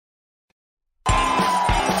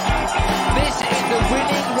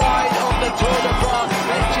winning ride on the Tour de France.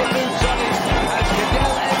 Bet your boots on it as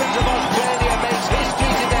Cadel Evans of Australia makes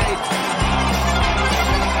history today.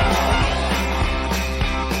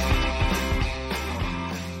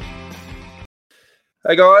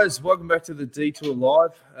 Hey guys, welcome back to the Detour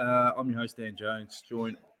Live. I'm your host Dan Jones,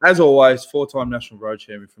 joined as always, four-time national road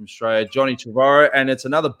champion from Australia, Johnny Trevorrow, and it's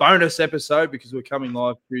another bonus episode because we're coming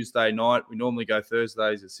live Tuesday night. We normally go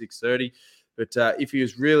Thursdays at 6:30, but if he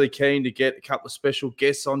was really keen to get a couple of special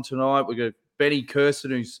guests on tonight, we've got Benny Kersten,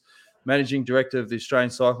 who's managing director of the Australian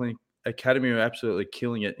Cycling Academy, who are absolutely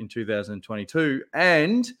killing it in 2022,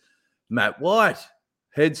 and Matt White,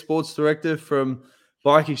 head sports director from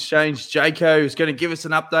Bike Exchange Jayco, who's going to give us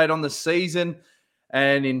an update on the season.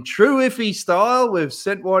 And in true Iffy style, we've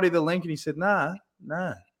sent Whitey the link, and he said, nah.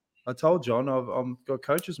 I told John I've got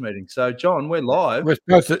coaches meeting. So, John, we're live. We're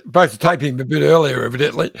supposed to tape him a bit earlier,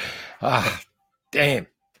 evidently. Damn.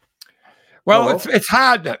 Well, it's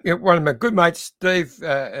hard. One of my good mates, Steve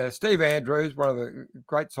Andrews, one of the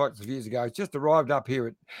great cyclists of years ago, has just arrived up here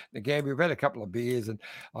at the Gambia. We've had a couple of beers, and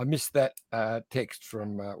I missed that text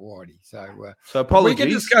from Whitey. So apologies. We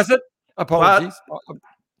can discuss it. Apologies.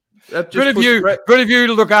 Good of you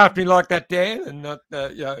to look after me like that, Dan, and not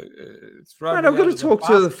Mate, I've got to talk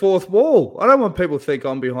to the fourth wall. I don't want people to think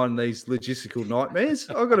I'm behind these logistical nightmares.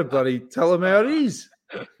 I've got to bloody tell them how it is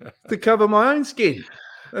to cover my own skin.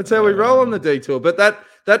 That's how we roll on the Detour. But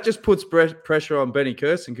that just puts pressure on Benny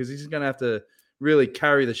Kersten because he's going to have to really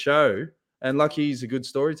carry the show. And lucky he's a good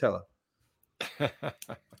storyteller. So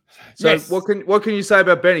yes. What can you say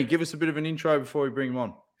about Benny? Give us a bit of an intro before we bring him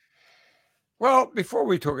on. Well, before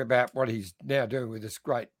we talk about what he's now doing with this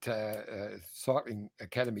great cycling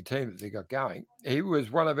academy team that they got going, he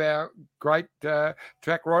was one of our great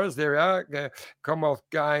track riders. There are Commonwealth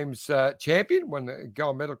Games champion, won the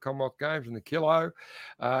gold medal Commonwealth Games in the kilo.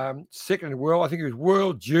 Second in the world, I think he was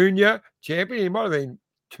world junior champion. He might have been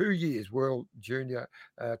 2 years world junior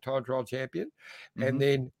time trial champion, and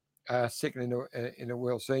then second in the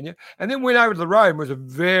world senior, and then went over to the road and was a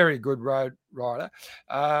very good road rider.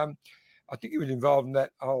 I think he was involved in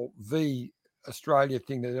that whole V Australia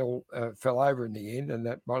thing that all fell over in the end, and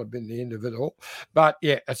that might have been the end of it all. But,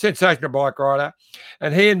 yeah, a sensational bike rider.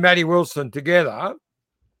 And he and Matty Wilson together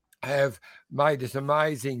have made this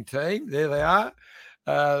amazing team. There they are,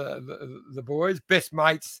 the boys. Best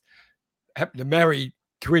mates happen to marry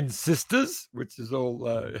twin sisters, which is all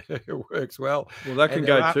it works well. Well, that can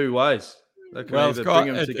go two ways. They can either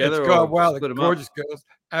bring them together or split them gorgeous up. Girls.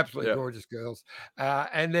 Absolutely gorgeous girls.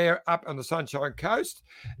 And they're up on the Sunshine Coast,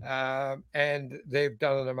 and they've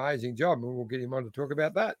done an amazing job, and we'll get him on to talk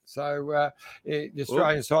about that. So the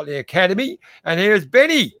Australian Cycling Academy, and here's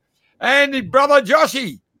Benny and his brother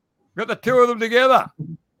Joshy. Got the two of them together.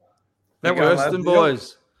 The Kirsten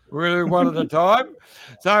boys. We're doing one at a time.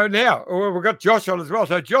 So now we've got Josh on as well.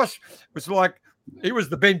 So Josh was like, he was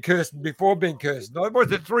the Ben Kersten before Ben Kersten.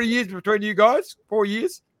 Was it 3 years between you guys? 4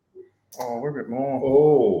 years? Oh, we're a bit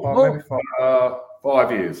more. Maybe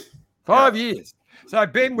 5 years. 5 years. So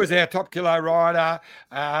Ben was our top kilo rider.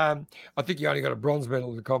 I think you only got a bronze medal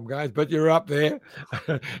at the Com Games, but you're up there.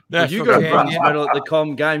 You got a bronze medal at the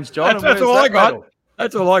Com Games, John. That's all I got. Medal?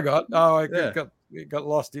 That's all I got. Oh, I got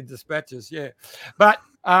lost in dispatches. Yeah, but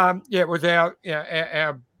it was our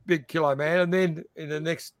big kilo man, and then in the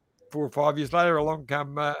next 4 or 5 years later, along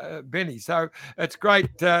come Benny. So it's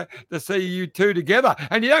great to see you two together.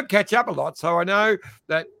 And you don't catch up a lot. So I know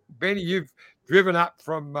that, Benny, you've driven up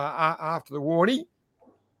from after the Warnie,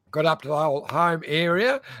 got up to the whole home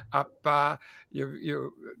area, up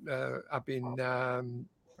you're up in Southern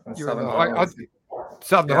Highlands.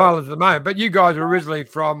 Southern Highlands at the moment. But you guys are originally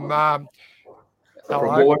from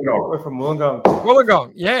Wollongong. We're from Wollongong.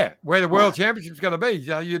 Wollongong, yeah, where the World Championship's going to be.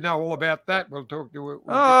 So you know all about that. We'll talk to.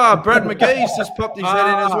 Brad McGee's just popped his head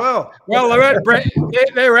in as well. Well, they're at Brad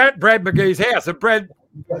McGee's house, and Brad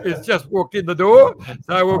has just walked in the door,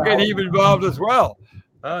 so we'll get him involved as well.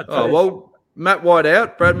 Well, Matt White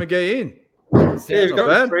out, Brad McGee in. Yeah, we've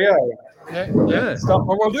got a trio. Yeah. Well,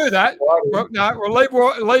 we'll do that.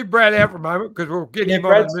 We'll leave Brad out for a moment because we'll get him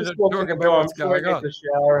on in a minute talking about what's going on. The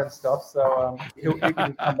shower and stuff, so you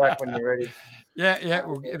can come back when you're ready. Yeah.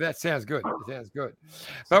 Well, that sounds good. It sounds good.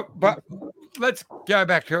 But let's go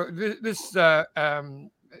back to this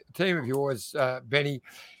team of yours, Benny.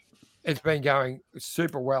 It's been going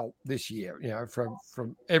super well this year. You know,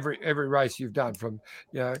 from every race you've done, from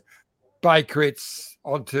Bay Crits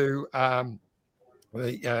onto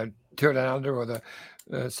the Tour Down Under or the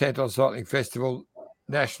Santon Cycling Festival,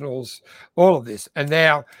 nationals, all of this, and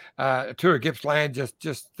now Tour of Gippsland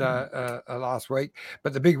just last week,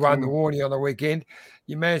 but the big one, the Warnie on the weekend.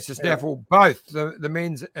 You managed to snaffle both the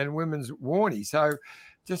men's and women's Warnie. So,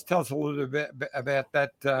 just tell us a little bit about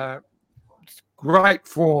that great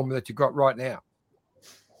form that you've got right now.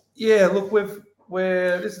 Yeah, look,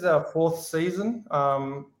 this is our fourth season.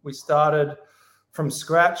 We started from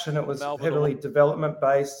scratch, and it was heavily development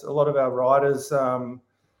based. A lot of our riders, the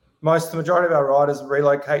majority of our riders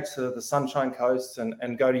relocate to the Sunshine Coast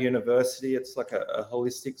and go to university. It's like a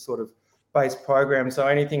holistic sort of based program. So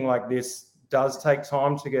anything like this does take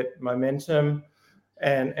time to get momentum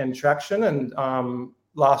and traction. And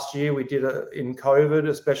last year we did in COVID,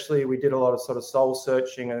 especially, we did a lot of sort of soul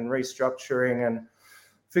searching and restructuring and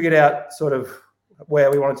figured out sort of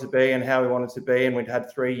where we wanted to be and how we wanted to be. And we'd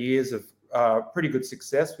had 3 years of pretty good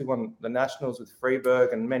success. We won the nationals with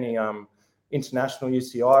Freeburg and many international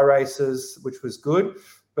UCI races, which was good.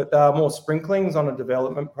 But there are more sprinklings on a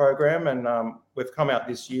development program. And we've come out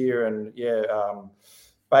this year and,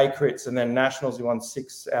 Bay Crits and then nationals. We won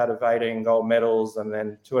 6 out of 18 gold medals, and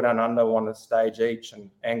then 2 Down Under won a stage each, and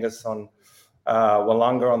Angus on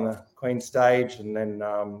Wollonga on the Queen stage. And then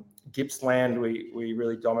Gippsland, we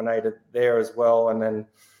really dominated there as well. And then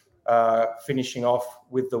finishing off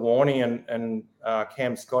with the Warnie and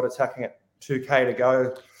Cam Scott attacking at 2K to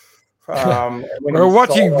go. We're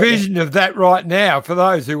watching vision of that right now. For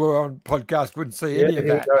those who were on podcast, wouldn't see any of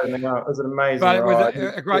that. It was an amazing but it was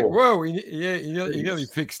ride. a great. Well, he nearly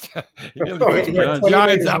fixed. He nearly fixed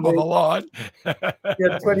Jones up on the line. He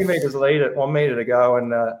had 20 metres lead at 1 metre to go,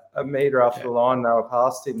 and a metre after the line they were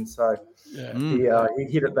past him. So he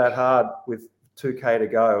hit it that hard with 2K to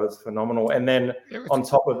go. It was phenomenal. And then on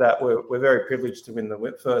top of that, we're very privileged to win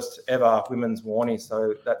the first ever women's Warnie.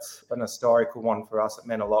 So that's an historical one for us. It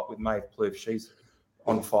meant a lot with Maeve Plouffe. She's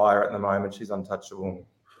on fire at the moment. She's untouchable.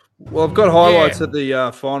 Well, I've got highlights at the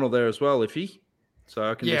final there as well, Iffy. So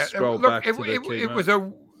I can just scroll back to the key. It was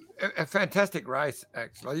a fantastic race,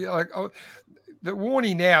 actually. The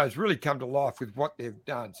Warnie now has really come to life with what they've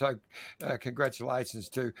done. So congratulations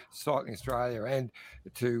to Cycling Australia and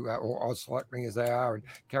to or Oz Cycling as they are, and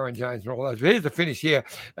Karen Jones and all those. But here's the finish here.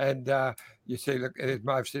 And you see, look, there's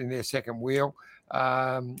Maeve sitting there, second wheel.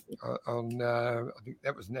 I think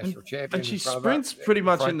that was national champion. And she sprints pretty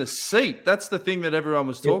much in the seat. That's the thing that everyone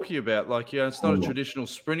was talking about. Like, it's not a traditional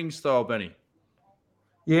sprinting style, Benny.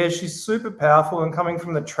 Yeah, she's super powerful, and coming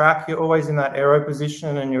from the track, you're always in that aero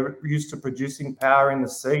position and you're used to producing power in the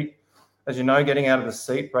seat. As you know, getting out of the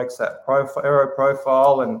seat breaks that aero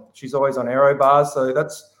profile, and she's always on aero bars. So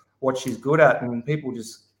that's what she's good at, and people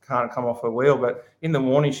just can't come off her wheel. But in the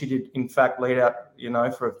Warnie, she did, in fact, lead out,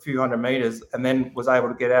 for a few hundred metres and then was able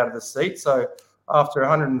to get out of the seat. So after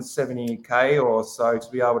 170K or so,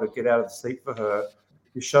 to be able to get out of the seat for her,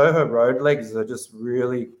 you show her road legs are just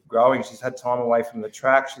really growing. She's had time away from the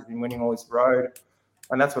track. She's been winning all this road.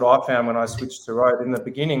 And that's what I found when I switched to road. In the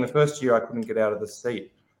beginning, the first year, I couldn't get out of the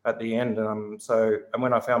seat at the end. And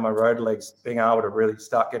when I found my road legs, being able to really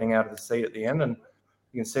start getting out of the seat at the end, and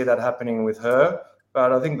you can see that happening with her.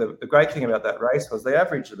 But I think the great thing about that race was they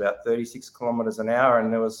averaged about 36 kilometres an hour,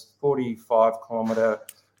 and there was 45-kilometre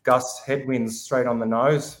gust headwinds straight on the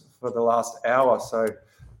nose for the last hour. So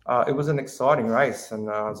it was an exciting race, and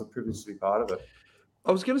it was a privilege to be part of it.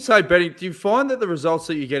 I was going to say, Benny, do you find that the results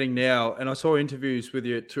that you're getting now, and I saw interviews with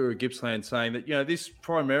you at Tour of Gippsland saying that, this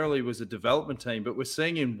primarily was a development team, but we're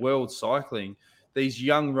seeing in world cycling, these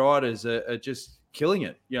young riders are just killing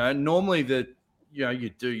it. Normally you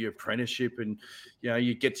do your apprenticeship and,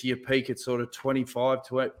 you get to your peak at sort of 25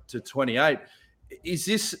 to 28. Is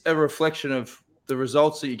this a reflection of the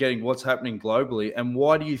results that you're getting, what's happening globally, and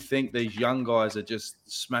why do you think these young guys are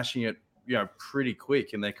just smashing it, pretty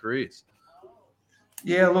quick in their careers?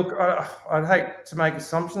 Yeah, look, I'd hate to make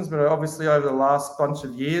assumptions, but obviously over the last bunch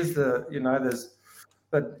of years, there's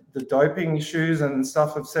the doping issues and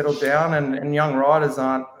stuff have settled down, and young riders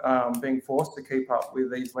aren't being forced to keep up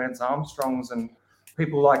with these Lance Armstrongs and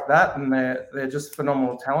people like that, and they're just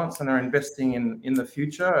phenomenal talents, and they're investing in the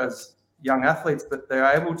future as young athletes, but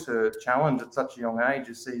they're able to challenge at such a young age.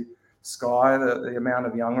 You see Sky, the amount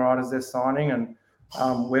of young riders they're signing, and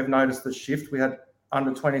we've noticed the shift. We had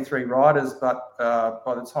under 23 riders, but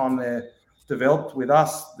by the time they're developed with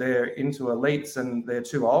us, they're into elites and they're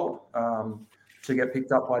too old to get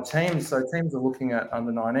picked up by teams. So teams are looking at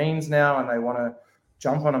under 19s now, and they want to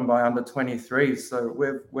jump on them by under 23s. So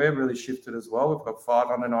we're really shifted as well. We've got 5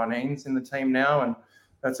 under 19s in the team now, and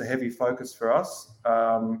that's a heavy focus for us.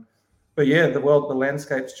 But yeah, the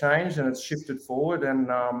landscape's changed and it's shifted forward, and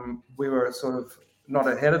we were sort of not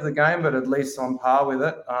ahead of the game, but at least on par with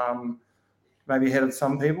it. maybe ahead of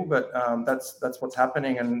some people, but that's what's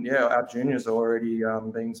happening. And yeah, our juniors are already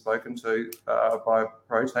being spoken to by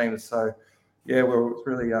pro teams. So yeah, we're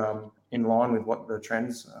really in line with what the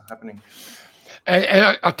trends are happening.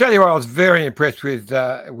 And I'll tell you what, I was very impressed with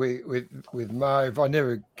Mauve. I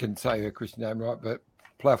never can say her Christian name right, but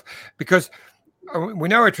Pluff, because we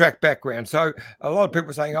know her track background. So a lot of people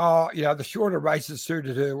are saying, the shorter races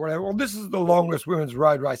suited her, whatever. Well, this is the longest women's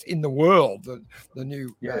road race in the world, the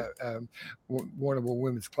new Warrnambool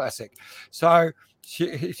Women's Classic. So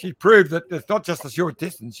she proved that it's not just a short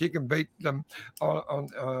distance. She can beat them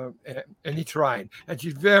on any terrain. And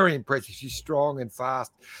she's very impressive. She's strong and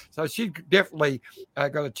fast. So she definitely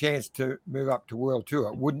got a chance to move up to World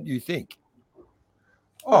Tour, wouldn't you think?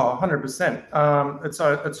 Oh, 100%.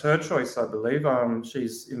 It's her choice, I believe.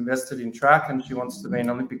 She's invested in track and she wants to be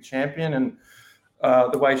an Olympic champion, and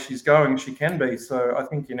the way she's going, she can be. So I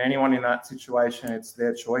think anyone in that situation, it's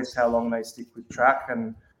their choice how long they stick with track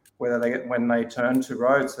and whether when they turn to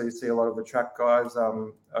road. So you see a lot of the track guys,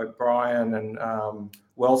 O'Brien and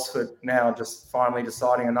Welsford now just finally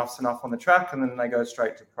deciding enough's enough on the track, and then they go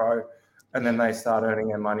straight to pro, and then they start earning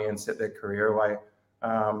their money and set their career away.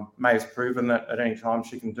 May's proven that at any time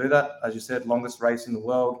she can do that. As you said, longest race in the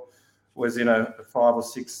world was in a 5 or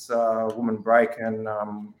 6 woman break, and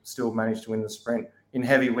still managed to win the sprint in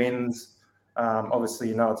heavy winds.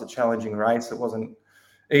 Obviously, it's a challenging race. It wasn't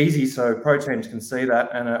easy, so pro teams can see that,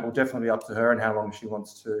 and it will definitely be up to her and how long she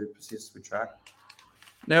wants to persist with track.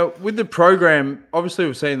 Now, with the program, obviously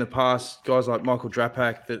we've seen in the past guys like Michael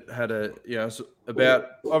Drapak that had about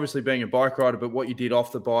obviously being a bike rider, but what you did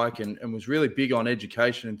off the bike and was really big on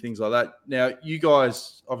education and things like that. Now, you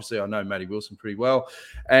guys, obviously I know Matty Wilson pretty well,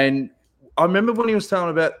 and I remember when he was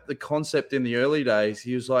telling about the concept in the early days,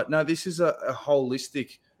 he was like, no, this is a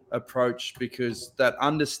holistic approach, because that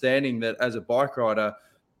understanding that as a bike rider,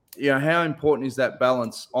 how important is that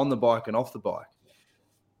balance on the bike and off the bike?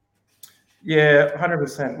 Yeah,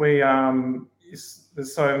 100%.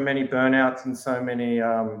 There's so many burnouts and so many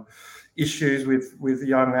issues with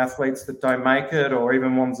young athletes that don't make it, or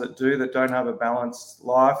even ones that do, that don't have a balanced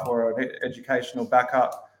life or an educational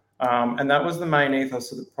backup. And that was the main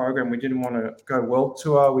ethos of the program. We didn't want to go world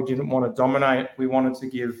tour. We didn't want to dominate. We wanted to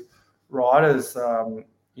give riders,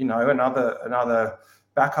 another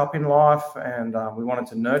backup in life, and we wanted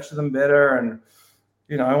to nurture them better and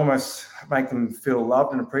almost make them feel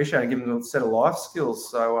loved and appreciated, give them a set of life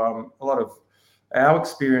skills. So a lot of our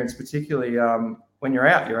experience, particularly when you're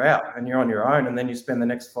out and you're on your own, and then you spend the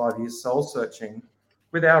next 5 years soul searching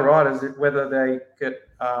with our riders, whether they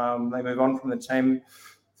they move on from the team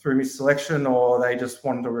through misselection or they just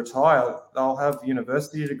want to retire, they'll have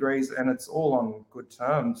university degrees, and it's all on good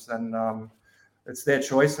terms. And it's their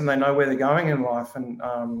choice, and they know where they're going in life. And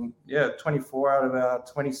 24 out of our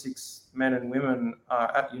 26 men and women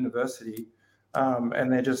are at university,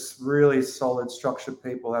 and they're just really solid, structured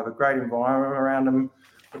people, have a great environment around them.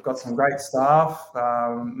 We've got some great staff,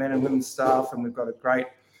 men and women staff, and we've got a great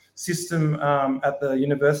system at the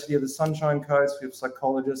University of the Sunshine Coast. We have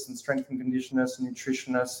psychologists and strength and conditioners and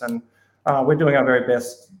nutritionists, and we're doing our very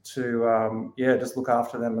best to just look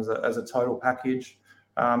after them as a total package.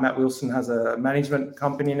 Matt Wilson has a management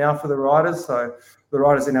company now for the riders, so the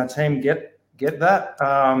riders in our team get that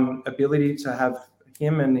ability to have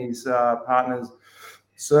him and his partners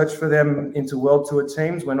search for them into World Tour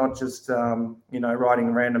teams. We're not just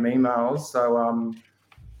writing random emails. So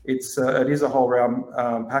it is a whole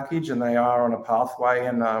round package, and they are on a pathway.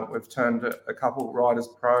 And we've turned a couple of riders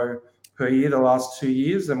pro per year the last 2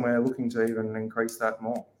 years, and we're looking to even increase that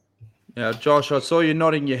more. Now, Josh, I saw you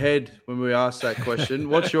nodding your head when we asked that question.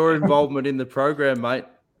 What's your involvement in the program, mate?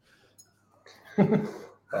 Not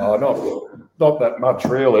that much,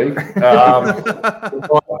 really.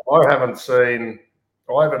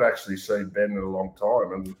 I haven't actually seen Ben in a long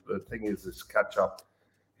time, and the thing is, this catch up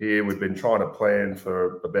here, we've been trying to plan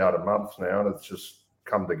for about a month now, and it's just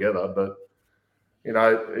come together. But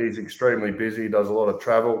he's extremely busy, does a lot of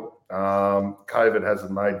travel. COVID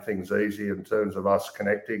hasn't made things easy in terms of us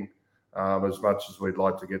connecting. As much as we'd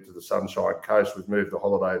like to get to the Sunshine Coast, we've moved the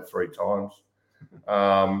holiday 3 times,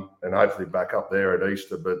 and hopefully back up there at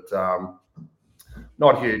Easter. But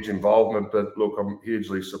not huge involvement. But look, I'm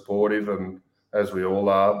hugely supportive, and as we all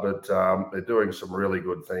are. But they're doing some really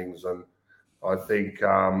good things, and I think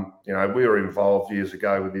we were involved years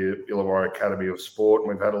ago with the Illawarra Academy of Sport, and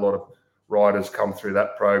we've had a lot of riders come through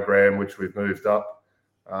that program, which we've moved up.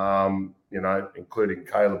 Including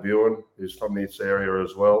Caleb Ewan, who's from this area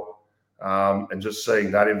as well. And just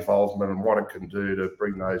seeing that involvement and what it can do to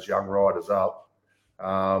bring those young riders up.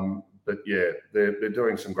 But yeah, they're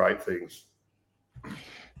doing some great things.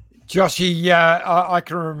 Joshy, I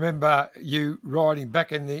can remember you riding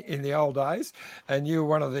back in the old days, and you were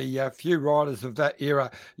one of the few riders of that era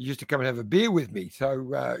who used to come and have a beer with me.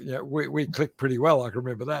 So we clicked pretty well. I can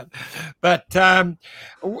remember that. But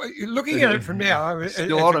looking at it from now, it's a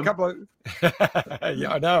couple of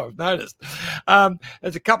yeah, I know, I've noticed.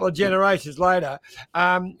 It's a couple of generations later.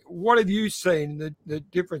 What have you seen the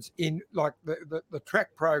difference in like the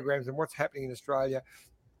track programs and what's happening in Australia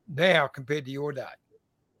now compared to your day?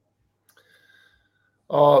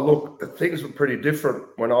 Oh, look, things were pretty different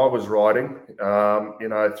when I was riding,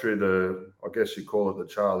 through I guess you call it the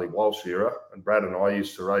Charlie Walsh era. And Brad and I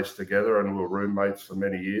used to race together and we were roommates for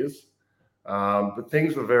many years. But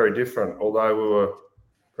things were very different, although we were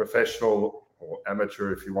professional or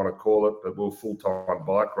amateur, if you want to call it, but we were full-time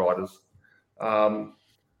bike riders.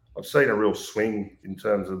 I've seen a real swing in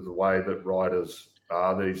terms of the way that riders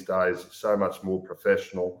are these days, so much more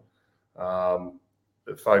professional.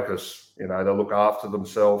 They focus, they look after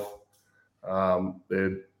themselves.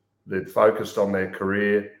 They're focused on their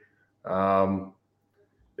career.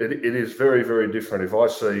 It is very, very different. If I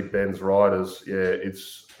see Ben's riders,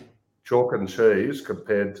 it's chalk and cheese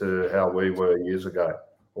compared to how we were years ago.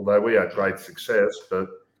 Although we had great success, but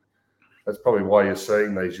that's probably why you're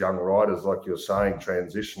seeing these young riders, like you're saying,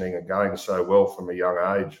 transitioning and going so well from a young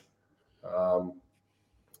age.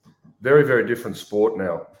 Very, very different sport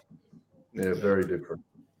now. Yeah, very different.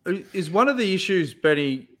 Is one of the issues,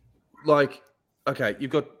 Benny, like, okay, you've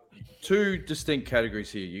got two distinct categories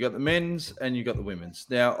here. You got the men's and you got the women's.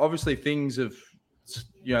 Now, obviously, things have,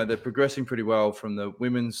 they're progressing pretty well from the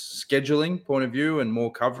women's scheduling point of view and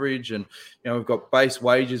more coverage, and we've got base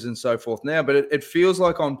wages and so forth now. But it feels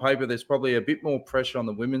like on paper there's probably a bit more pressure on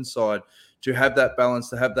the women's side to have that balance,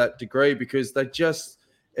 to have that degree, because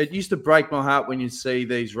it used to break my heart when you see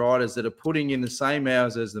these riders that are putting in the same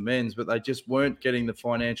hours as the men's, but they just weren't getting the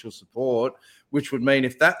financial support, which would mean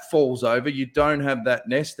if that falls over, you don't have that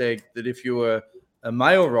nest egg that if you were a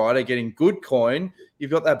male rider getting good coin, you've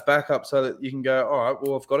got that backup so that you can go, all right,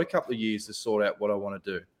 well, I've got a couple of years to sort out what I want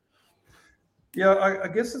to do. Yeah, I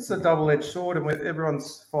guess it's a double-edged sword, and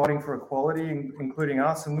everyone's fighting for equality, including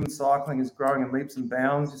us, and women's cycling is growing in leaps and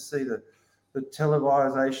bounds. You see the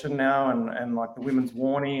televisation now and like the women's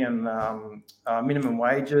warning and minimum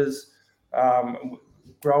wages,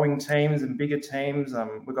 growing teams and bigger teams.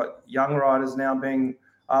 We've got young riders now being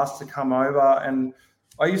asked to come over. And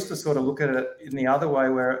I used to sort of look at it in the other way,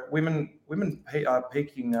 where women are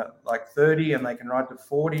peaking at like 30 and they can ride to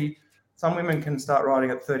 40. Some women can start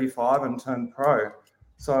riding at 35 and turn pro.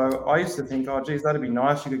 So I used to think, oh, geez, that'd be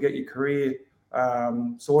nice. You could get your career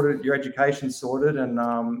sorted, your education sorted, and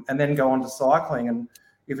then go on to cycling. And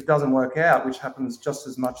if it doesn't work out, which happens just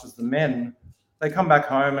as much as the men, they come back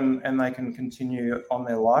home and they can continue on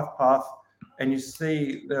their life path. And you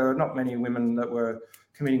see there are not many women that were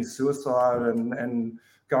committing suicide and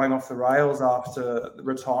going off the rails after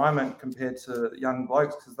retirement compared to young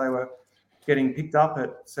blokes, because they were getting picked up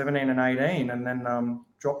at 17 and 18 and then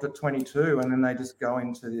dropped at 22, and then they just go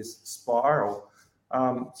into this spiral.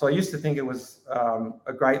 So I used to think it was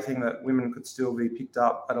a great thing that women could still be picked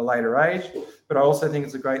up at a later age, but I also think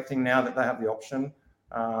it's a great thing now that they have the option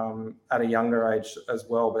at a younger age as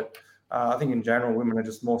well. But I think in general, women are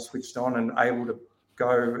just more switched on and able to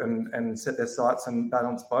go and set their sights and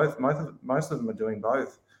balance both. Most of them are doing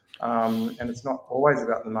both. And it's not always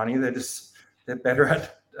about the money. They're better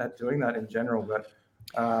at doing that in general. But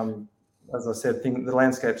as I said, the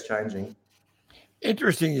landscape's changing.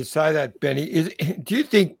 Interesting you say that, Benny. Do you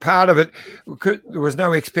think part of it, there was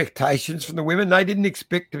no expectations from the women? They didn't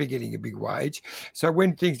expect to be getting a big wage. So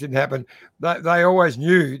when things didn't happen, they always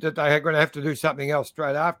knew that they were going to have to do something else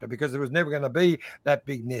straight after, because there was never going to be that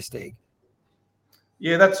big nest egg.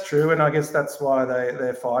 Yeah, that's true. And I guess that's why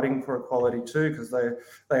they're fighting for equality too, because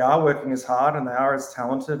they are working as hard and they are as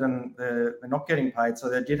talented, and they're not getting paid.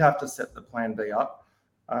 So they did have to set the plan B up.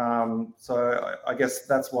 So I guess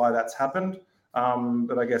that's why that's happened.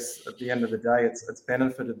 But I guess at the end of the day, it's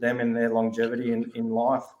benefited them in their longevity in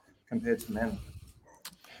life compared to men.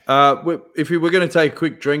 If we were going to take a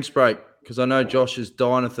quick drinks break, because I know Josh is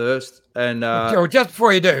dying of thirst. And just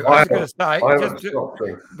before you do, I was going to say,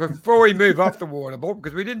 before we move off the water ball,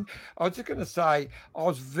 because I was just going to say, I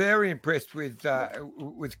was very impressed with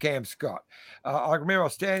Cam Scott. I remember I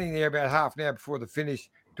was standing there about half an hour before the finish,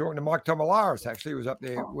 talking to Mike Tomalaris, actually, who was up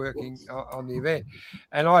there working on the event.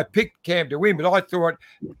 And I picked Cam to win, but I thought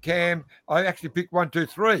I actually picked 1, 2,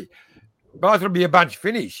 3. But I thought it'd be a bunch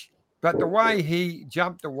finish. But the way he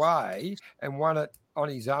jumped away and won it on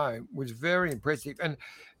his own was very impressive. And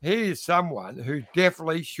he is someone who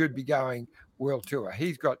definitely should be going World Tour.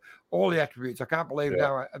 He's got all the attributes. I can't believe they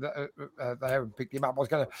haven't picked him up. I was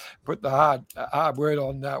going to put the hard word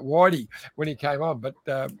on Whitey when he came on, but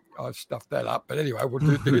I stuffed that up. But anyway,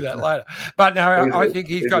 we'll do that later. But no, I think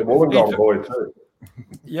he's got... a Wollongong boy too.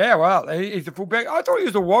 Yeah, well, he's a fullback. I thought he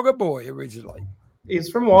was a Wagga boy originally. He's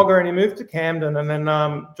from Wagga and he moved to Camden. And then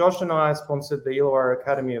Josh and I sponsored the Illawarra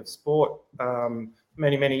Academy of Sport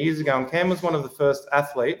many, many years ago. And Cam was one of the first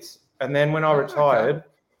athletes. And then when I retired,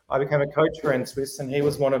 I became a coach for NSWIS, and he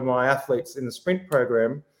was one of my athletes in the sprint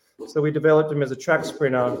program. So we developed him as a track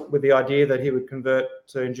sprinter with the idea that he would convert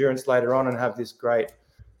to endurance later on and have this great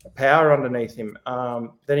power underneath him.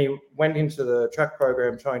 Then he went into the track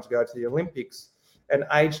program trying to go to the Olympics, and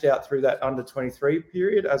aged out through that under-23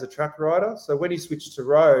 period as a track rider. So when he switched to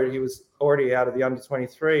road, he was already out of the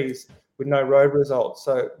under-23s with no road results.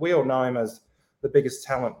 So we all know him as the biggest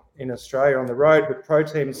talent in Australia on the road, but pro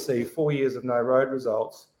teams see 4 years of no road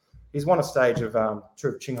results. He's won a stage of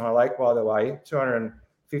Tour of Qinghai Lake, by the way,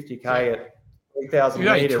 250K at 3,000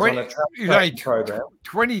 metres on a track program.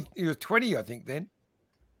 He was 20, I think, then.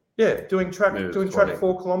 Yeah, doing track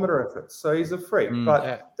 4-kilometre efforts. So he's a freak.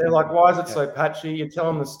 But they're like, why is it so patchy? You tell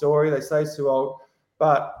them the story, they say it's too old.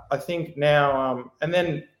 But I think now, and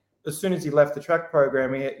then as soon as he left the track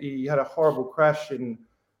program, he had a horrible crash in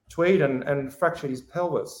Tweed and fractured his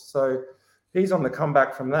pelvis. So he's on the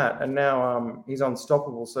comeback from that, and now he's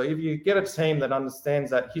unstoppable. So if you get a team that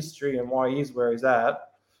understands that history and why he's where he's at,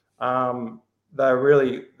 they'll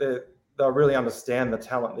really understand the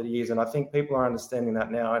talent that he is. And I think people are understanding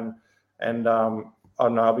that now. And I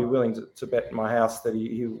don't know, I'll be willing to bet my house that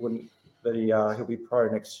he'll be pro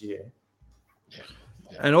next year.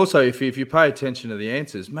 And also, if you pay attention to the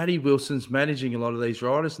answers, Matty Wilson's managing a lot of these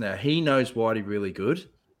riders now. He knows Whitey really good.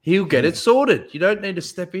 He'll get it sorted. You don't need to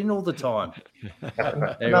step in all the time.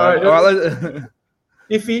 Anyway,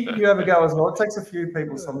 if you ever go as well, it takes a few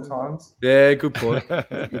people sometimes. Yeah, good point.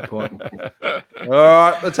 Good point. All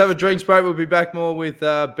right, let's have a drinks break. We'll be back more with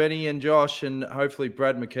Benny and Josh, and hopefully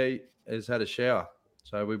Brad McGee has had a shower.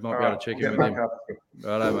 So we might be able to check in with him.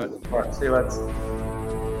 Righto, mate. All right, see you later.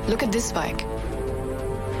 Look at this bike.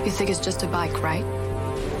 You think it's just a bike, right?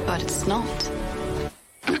 But it's not.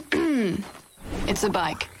 It's a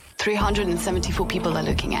bike. 374 people are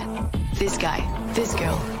looking at. This guy, this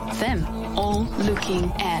girl, them, all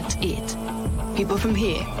looking at it. People from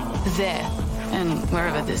here, there, and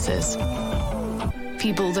wherever this is.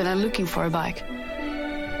 People that are looking for a bike.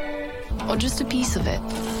 Or just a piece of it.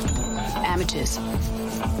 Amateurs,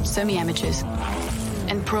 semi-amateurs,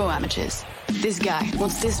 and pro-amateurs. This guy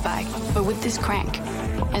wants this bike, but with this crank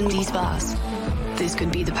and these bars. This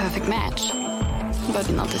could be the perfect match. But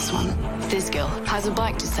not this one. This girl has a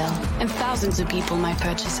bike to sell, and thousands of people might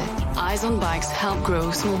purchase it. Eyes on Bikes help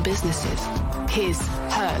grow small businesses. His,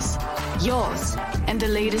 hers, yours, and the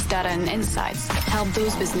latest data and insights help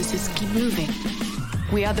those businesses keep moving.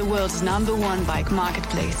 We are the world's #1 bike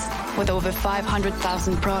marketplace, with over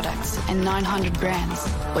 500,000 products and 900 brands,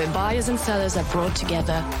 where buyers and sellers are brought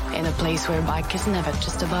together in a place where a bike is never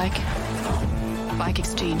just a bike. Bike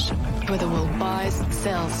Exchange, where the world buys,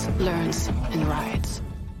 sells, learns, and rides.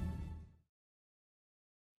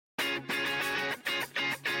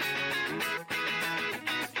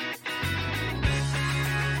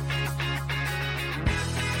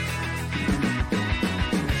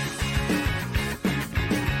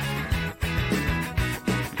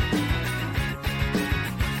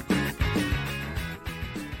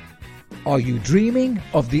 Are you dreaming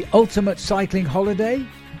of the ultimate cycling holiday?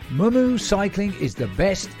 Mumu Cycling is the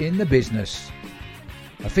best in the business.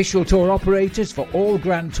 Official tour operators for all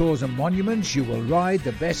Grand Tours and monuments, you will ride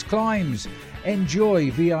the best climbs.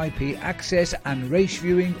 Enjoy VIP access and race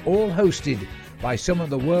viewing, all hosted by some of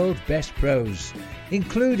the world's best pros,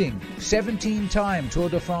 including 17-time Tour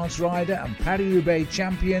de France rider and Paris-Roubaix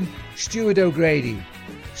champion Stuart O'Grady.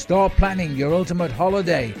 Start planning your ultimate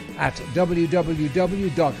holiday at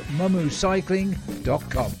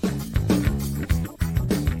www.mumucycling.com.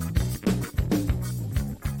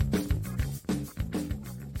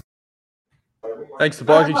 Thanks to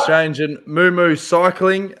Bike Exchange and Mumu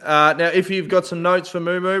Cycling. Now, if you've got some notes for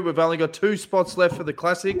Mumu, we've only got 2 spots left for the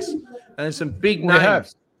Classics, and there's some big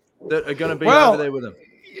names that are going to be over there with them.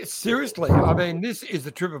 Seriously, I mean, this is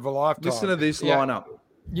the trip of a lifetime. Listen to this lineup.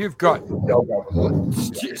 You've got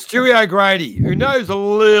Stewie O'Grady, who knows a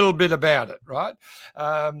little bit about it, right?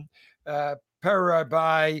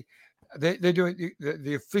 Paris-Roubaix, they're doing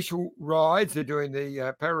the official rides. They're doing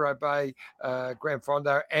the Paris-Roubaix Grand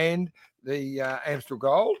Fondo and the Amstel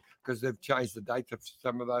Gold, because they've changed the date of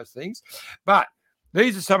some of those things. But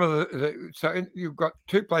these are some of the so you've got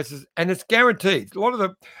two places, and it's guaranteed. A lot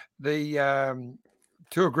of the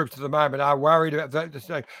tour groups at the moment are worried about that. Just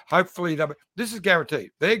saying, hopefully, this is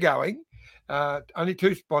guaranteed. They're going. Only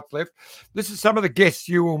 2 spots left. This is some of the guests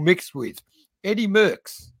you will mix with. Eddie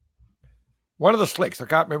Merckx, one of the slicks. I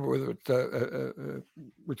can't remember whether it's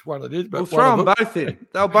which one it is, but we'll throw them both in.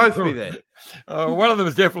 They'll both be there. One of them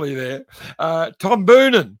is definitely there. Tom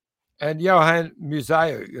Boonen and Johan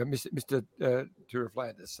Museo, Mr. Tour of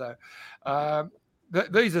Flanders. So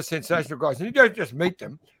these are sensational guys. And you don't just meet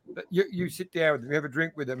them. You sit down with them, you have a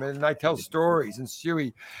drink with them, and they tell stories. And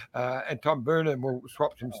Stewie and Tom Boonen will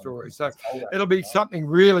swap some stories. So it'll be something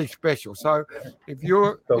really special. So if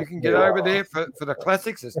you can get over there for the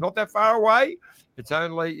classics, it's not that far away. It's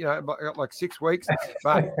only like 6 weeks,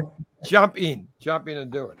 but jump in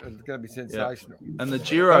and do it. It's going to be sensational. Yeah. And the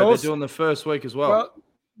Giro, they're doing the first week as well.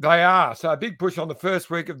 They are. So a big push on the first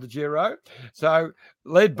week of the Giro. So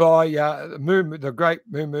led by the great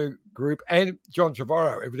Moo group and John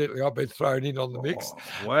Trevorrow. Evidently, I've been thrown in on the mix.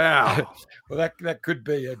 Oh, wow. Well, that could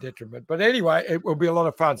be a detriment. But anyway, it will be a lot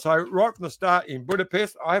of fun. So right from the start in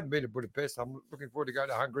Budapest, I haven't been to Budapest. I'm looking forward to going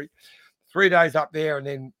to Hungary. 3 days up there and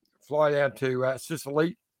then fly down to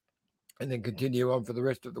Sicily. And then continue on for the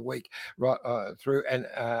rest of the week right through and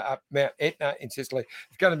up Mount Etna in Sicily.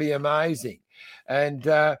 It's going to be amazing. And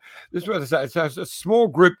this is what I say. So it's a small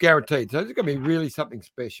group guaranteed. So it's going to be really something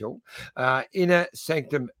special. Inner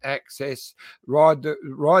sanctum access, ride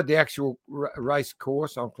the actual race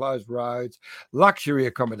course on closed roads, luxury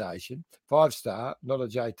accommodation, 5-star, not a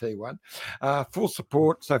JT one, full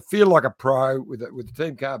support. So feel like a pro with the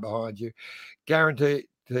team car behind you, guaranteed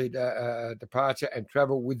departure and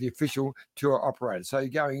travel with the official tour operator. So you're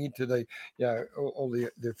going into the all the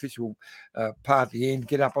official part at the end,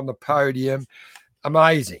 get up on the podium.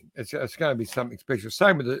 Amazing. It's going to be something special.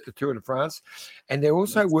 Same with the Tour de France. And they're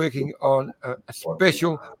also working on a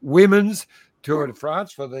special women's Tour de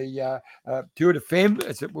France for the Tour de Femme,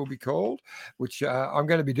 as it will be called, which I'm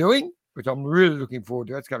going to be doing, which I'm really looking forward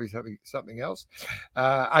to. It's going to be something else.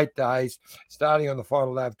 8 days, starting on the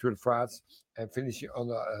final day of Tour de France and finishing on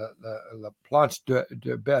the Planche de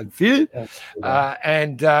Belleville.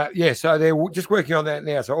 So they're just working on that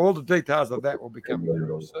now. So all the details of that will be coming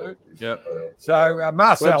real soon. Yep. So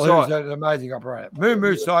Marcel, who's an amazing operator,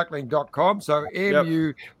 moocycling.com. So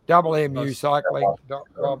MU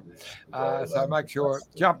cycling.com. So make sure,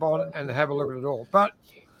 jump on and have a look at it all. But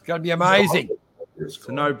it's going to be amazing. It's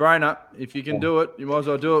a no-brainer. If you can do it, you might as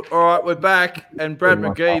well do it. All right, we're back, and Brad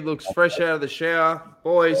McGee looks fresh out of the shower.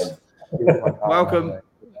 Boys, welcome.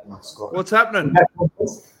 What's happening?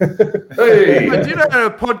 Hey. Do you know how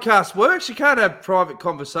a podcast works? You can't have private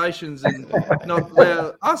conversations and not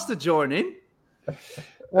allow us to join in.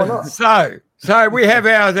 So we have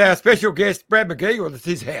our special guest, Brad McGee. Well, it's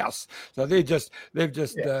his house. So they've just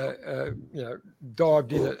dived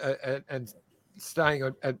in and staying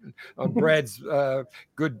on Brad's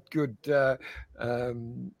good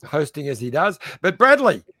hosting as he does. But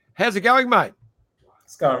Bradley, how's it going, mate?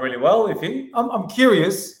 It's going really well. I'm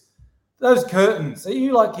curious, those curtains, are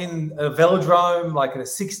you like in a velodrome, like in a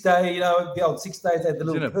 6-day, the old 6 days, they had the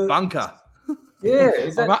little in a curtains? bunker. Yeah,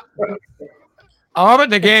 is that... I'm at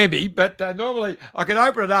Nagambie, but normally I can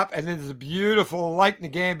open it up and then there's a beautiful Lake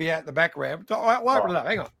Nagambie out in the background. So I'll open it up.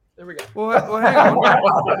 Hang on. There we go. Well, hang on.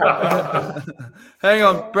 Hang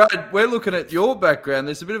on, Brad. We're looking at your background.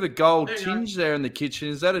 There's a bit of a gold tinge there in the kitchen.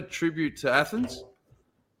 Is that a tribute to Athens?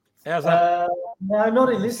 How's that? No,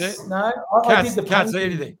 not in this. No, I did the can't see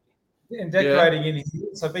anything. And decorating in here,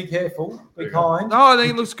 so be careful, be kind. No, I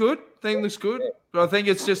think it looks good. But I think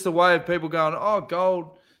it's just a way of people going, oh,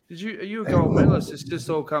 gold. Are you a gold medalist? It just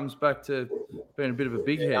all comes back to being a bit of a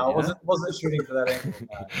big head. I wasn't shooting for that angle.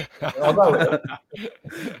 I'll go with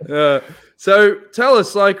it. So tell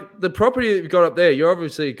us, like the property that you've got up there, you're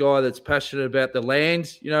obviously a guy that's passionate about the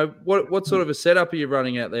land. What sort of a setup are you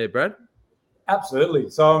running out there, Brad? Absolutely.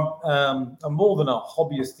 So I'm more than a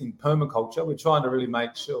hobbyist in permaculture. We're trying to really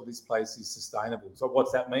make sure this place is sustainable. So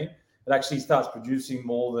what's that mean? It actually starts producing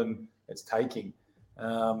more than it's taking.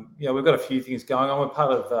 We've got a few things going on. We're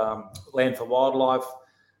part of Land for Wildlife,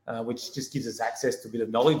 which just gives us access to a bit of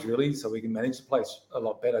knowledge, really, so we can manage the place a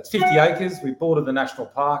lot better. It's 50 acres. We border the national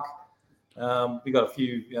park. We've got a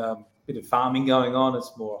few bit of farming going on.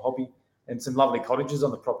 It's more a hobby. And some lovely cottages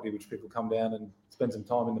on the property, which people come down and spend some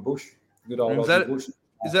time in the bush. Good old Aussie bush.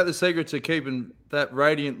 Is that the secret to keeping that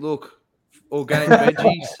radiant look? Organic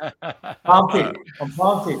veggies. I'm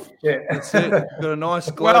pumped. Yeah. That's it. Got a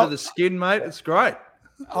nice glow to the skin, mate. It's great.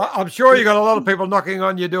 I'm sure you got a lot of people knocking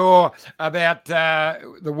on your door about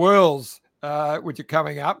the Worlds which are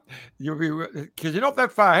coming up. You'll be because you're not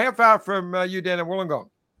that far. How far from you down in Wollongong?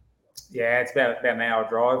 Yeah, it's about an hour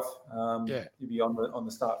drive. You'll be on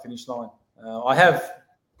the start finish line. I have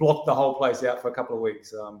blocked the whole place out for a couple of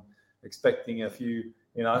weeks. Expecting a few,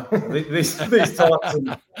 these types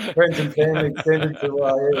and friends and family extended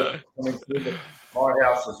to My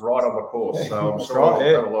house is right on the course, so I'm sure I'll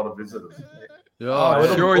have a lot of visitors.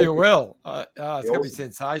 I'm sure you will. It's going to be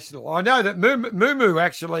sensational. I know that Moo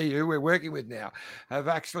actually, who we're working with now, have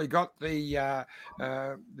actually got the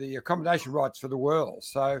accommodation rights for the World.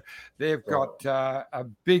 So they've got a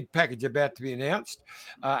big package about to be announced,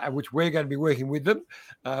 which we're going to be working with them.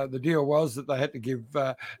 The deal was that they had to give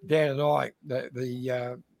Dan and I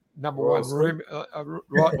the number one room,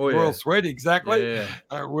 Royal Suite, exactly.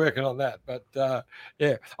 Working on that, but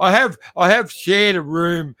I have shared a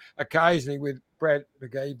room occasionally with Brad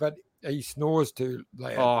McGee, but he snores too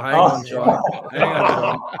loud. Oh, hang on, John. Hang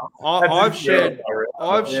on, John.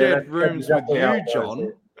 I've shared rooms with you,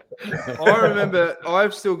 John. I remember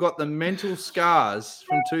I've still got the mental scars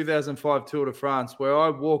from 2005 Tour de France where I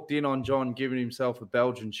walked in on John giving himself a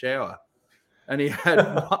Belgian shower, and he had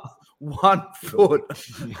one foot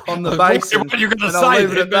on the basin. What are you going to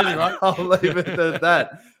say? I'll leave it at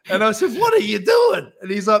that. And I said, "What are you doing?" And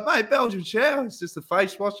he's like, "Mate, Belgian shower. It's just a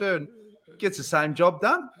face washer and gets the same job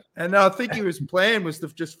done." And I think his plan was to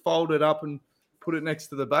just fold it up and put it next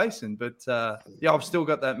to the basin. But I've still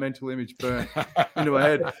got that mental image burned into my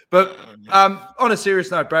head. But on a serious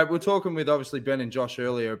note, Brad, we're talking with obviously Ben and Josh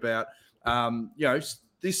earlier about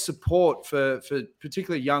this support for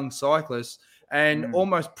particularly young cyclists and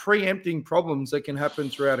almost preempting problems that can happen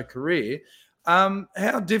throughout a career.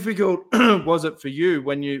 How difficult was it for you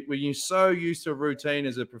when you're so used to a routine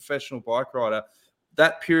as a professional bike rider,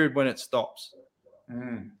 that period when it stops?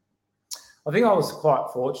 I think I was quite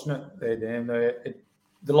fortunate there, Dan.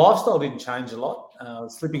 The lifestyle didn't change a lot.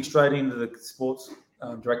 Slipping straight into the sports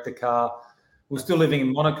director car. We were still living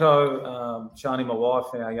in Monaco, Shani, my wife,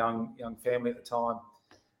 and our young family at the time.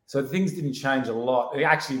 So things didn't change a lot. It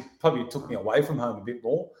actually probably took me away from home a bit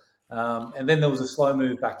more. And then there was a slow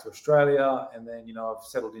move back to Australia. And then, I've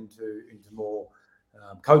settled into more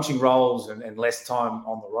coaching roles and less time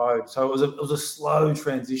on the road. So it was a slow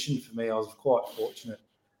transition for me. I was quite fortunate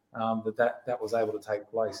that was able to take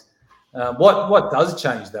place. What does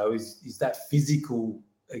change, though, is that physical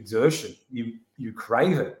exertion. You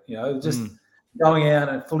crave it, just going out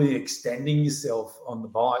and fully extending yourself on the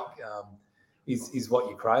bike is what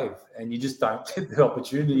you crave, and you just don't get the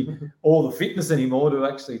opportunity or the fitness anymore to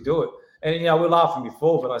actually do it. And we're laughing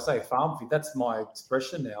before, but I say farm fit. That's my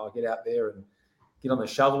expression now. I get out there and get on the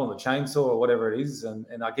shovel, on the chainsaw, or whatever it is,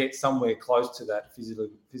 and I get somewhere close to that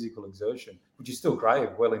physical exertion, which you still crave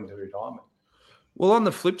well into retirement. Well, on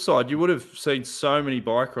the flip side, you would have seen so many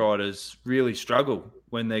bike riders really struggle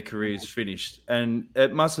when their career's finished, and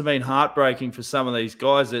it must have been heartbreaking for some of these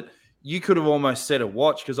guys that you could have almost set a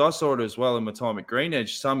watch, because I saw it as well in my time at Green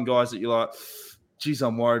Edge. Some guys that you're like, geez,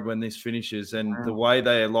 I'm worried when this finishes. And the way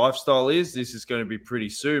their lifestyle is, this is going to be pretty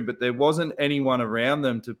soon. But there wasn't anyone around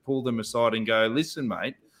them to pull them aside and go, listen,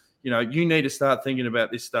 mate, you need to start thinking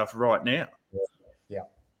about this stuff right now. Yeah,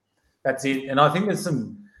 that's it. And I think there's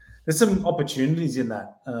some opportunities in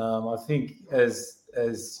that. I think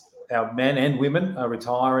as our men and women are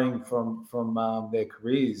retiring from their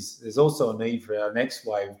careers, there's also a need for our next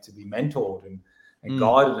wave to be mentored and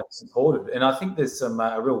guided and supported. And I think there's some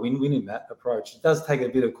a real win-win in that approach. It does take a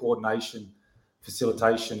bit of coordination,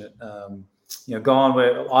 facilitation. Gone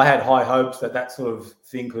where I had high hopes that sort of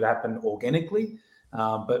thing could happen organically,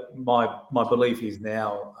 but my belief is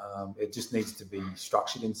now it just needs to be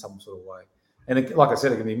structured in some sort of way. And like I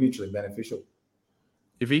said, it can be mutually beneficial.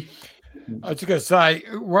 Iffy? I was just going to say,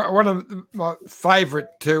 one of my favourite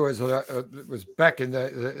tours was back in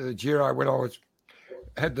the Giro when I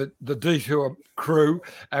had the detour crew,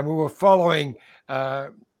 and we were following.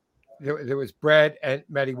 There was Brad and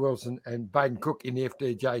Matty Wilson and Baden Cook in the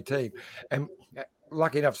FDJ team, and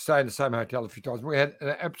lucky enough to stay in the same hotel a few times. We had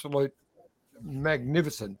an absolute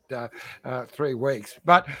magnificent 3 weeks.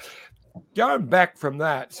 But going back from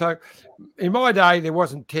that, so in my day there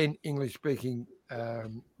wasn't 10 English-speaking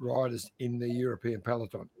riders in the European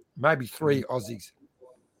peloton, maybe 3 Aussies.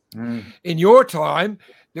 In your time,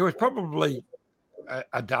 there was probably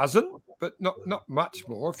a dozen, but not much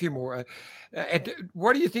more, a few more.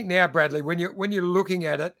 What do you think now, Bradley, when you're looking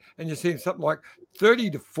at it and you're seeing something like 30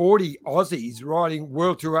 to 40 Aussies riding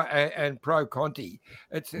World Tour and Pro Conti?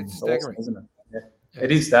 It's staggering, awesome, isn't it? Yeah.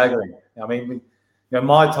 It is staggering. I mean,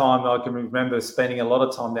 my time, I can remember spending a lot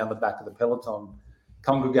of time down the back of the peloton,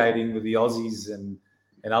 congregating with the Aussies and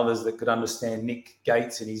and others that could understand Nick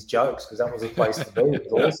Gates and his jokes, because that was a place to be.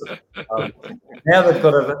 It was awesome. Now they've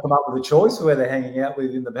got to come up with a choice for where they're hanging out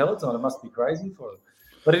with in the peloton. It must be crazy for them.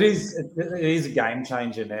 But it is a game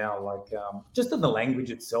changer now. Like just in the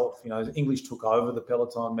language itself, English took over the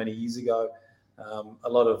peloton many years ago. A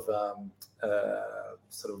lot of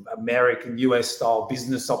sort of American, US style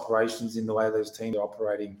business operations in the way those teams are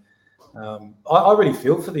operating. I really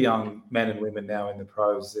feel for the young men and women now in the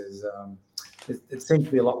pros. It seems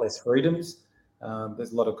to be a lot less freedoms.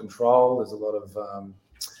 There's a lot of control. There's a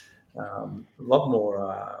lot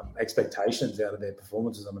more expectations out of their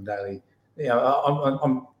performances on a daily.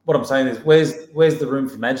 What I'm saying is, where's the room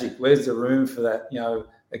for magic? Where's the room for that?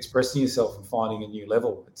 Expressing yourself and finding a new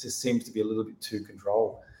level. It just seems to be a little bit too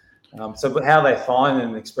controlled. But how they find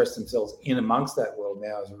and express themselves in amongst that world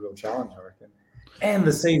now is a real challenge, I reckon. And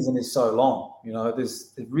the season is so long. There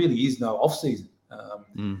really is no off season.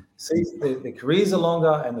 The careers are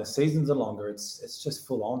longer and the seasons are longer. It's just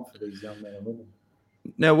full on for these young men and women.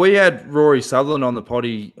 Now, we had Rory Sutherland on the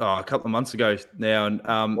potty a couple of months ago now, and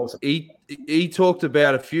Awesome. he talked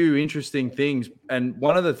about a few interesting things, and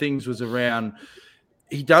one of the things was around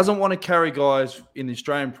he doesn't want to carry guys in the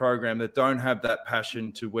Australian program that don't have that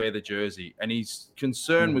passion to wear the jersey, and his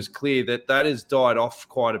concern was clear that has died off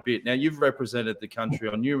quite a bit. Now, you've represented the country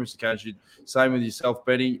on numerous occasions, same with yourself,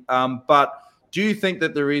 Benny, but do you think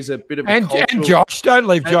that there is a bit of a cultural... And Josh, don't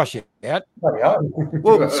leave Josh out.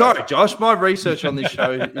 Well, sorry, Josh, my research on this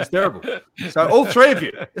show is terrible. So all three of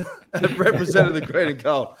you have represented the green and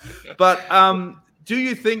gold. But do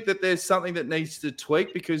you think that there's something that needs to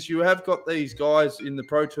tweak? Because you have got these guys in the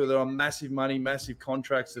Pro Tour that are on massive money, massive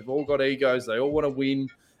contracts. They've all got egos. They all want to win.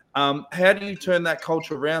 How do you turn that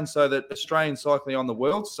culture around so that Australian cycling on the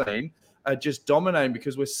world scene are just dominating?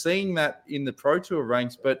 Because we're seeing that in the Pro Tour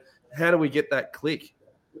ranks, but how do we get that click?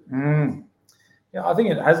 Yeah, I think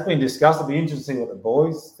it has been discussed. It'll be interesting what the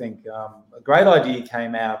boys think. A great idea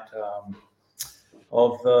came out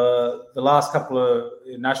of the last couple of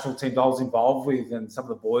national teams I was involved with, and some of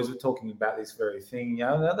the boys were talking about this very thing.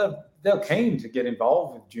 They're keen to get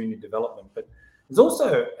involved with junior development, but there's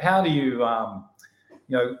also how do you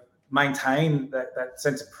maintain that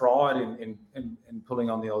sense of pride in pulling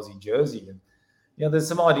on the Aussie jersey. And there's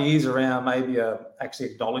some ideas around maybe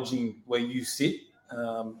actually acknowledging where you sit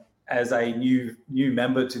as a new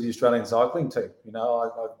member to the Australian cycling team.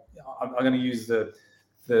 I'm going to use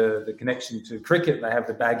the connection to cricket. They have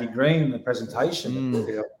the baggy green, the presentation.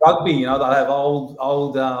 Rugby, they'll have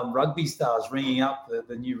old rugby stars ringing up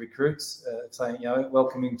the new recruits, saying,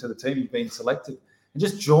 welcoming to the team, you've been selected, and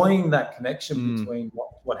just joining that connection between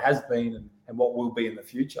what has been and what will be in the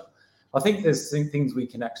future. I think there's things we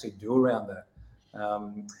can actually do around that.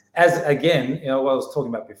 As again, what I was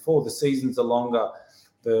talking about before, the seasons are longer,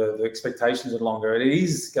 the expectations are longer. It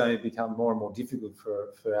is going to become more and more difficult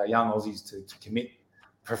for our young Aussies to commit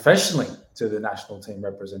professionally to the national team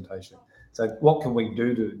representation. So what can we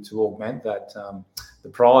do to augment that, the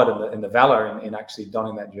pride and the valour in actually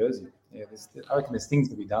donning that jersey? I reckon there's things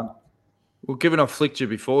to be done. Well, given I've flicked you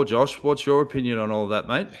before, Josh, what's your opinion on all of that,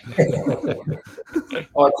 mate?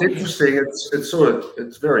 It's interesting.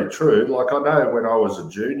 It's very true. Like, I know when I was a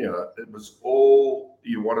junior, it was all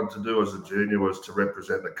you wanted to do as a junior was to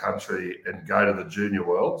represent the country and go to the junior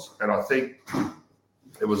worlds. And I think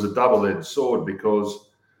it was a double-edged sword because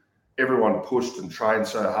everyone pushed and trained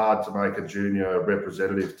so hard to make a junior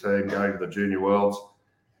representative team going to the junior worlds.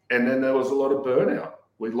 And then there was a lot of burnout.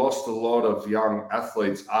 We lost a lot of young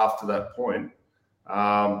athletes after that point,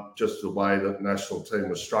 just the way that the national team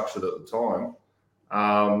was structured at the time.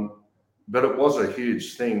 But it was a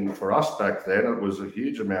huge thing for us back then. It was a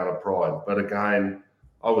huge amount of pride. But again,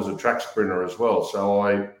 I was a track sprinter as well. So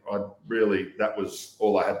I really, that was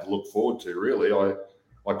all I had to look forward to, really.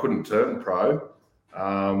 I couldn't turn pro,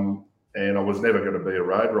 and I was never going to be a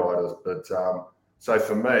road rider. But so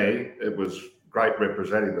for me, it was great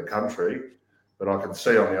representing the country. But I can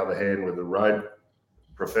see, on the other hand, with the road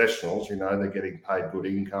professionals, they're getting paid good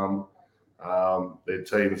income. Their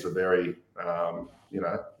teams are very,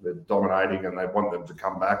 they're dominating, and they want them to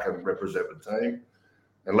come back and represent the team,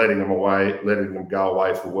 and letting them go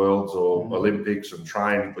away for Worlds or Olympics and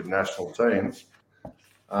train with national teams.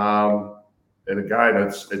 And again,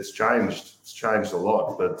 it's changed. It's changed a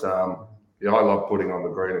lot. But I love putting on the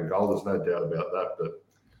green and gold. There's no doubt about that. But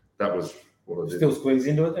that was what I did. Still squeeze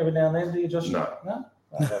into it every now and then, do you, Josh? No.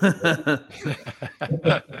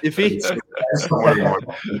 If he...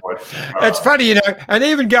 It's funny, and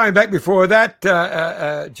even going back before that,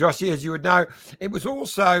 Joshy, as you would know, it was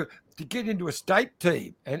also to get into a state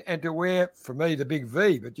team and to wear, for me, the big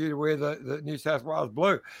V, but you to wear the New South Wales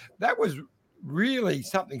blue. That was really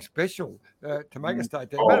something special to make a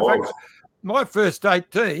state team. Oh, Matter of fact, my first state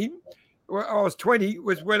team, when I was 20,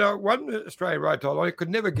 was when I won the Australian road title. I could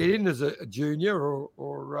never get in as a junior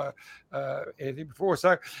or anything before.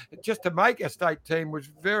 So just to make a state team was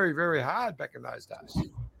very, very hard back in those days.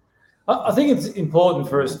 I think it's important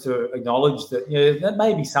for us to acknowledge that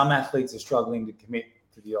maybe some athletes are struggling to commit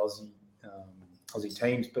to the Aussie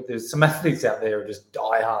teams, but there's some athletes out there who are just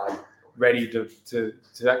die hard, ready to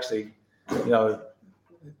actually,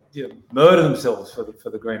 murder themselves for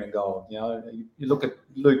the green and gold. You look at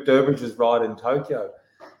Luke Durbridge's ride in Tokyo.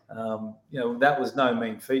 That was no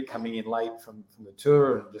mean feat, coming in late from the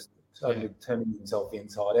tour and just totally turning himself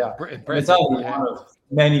inside out. And it's only one of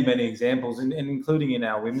many, many examples, and including in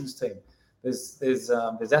our women's team. There's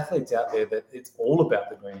athletes out there that it's all about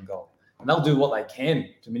the green and gold, and they'll do what they can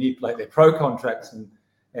to manipulate their pro contracts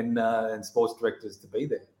and sports directors to be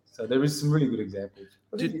there. So there is some really good examples.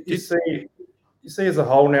 You see as a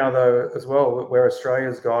whole now, though, as well, where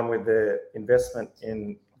Australia's gone with their investment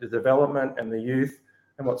in the development and the youth,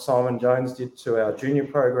 and what Simon Jones did to our junior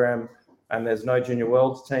program, and there's no junior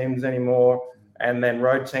worlds teams anymore, and then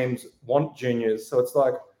road teams want juniors. So it's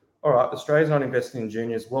like, all right, Australia's not investing in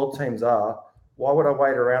juniors, world teams are. Why would I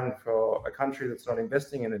wait around for a country that's not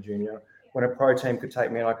investing in a junior when a pro team could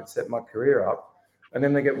take me and I could set my career up? And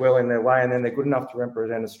then they get well in their way, and then they're good enough to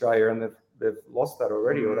represent Australia, and they've lost that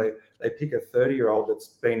already, or they pick a 30-year-old that's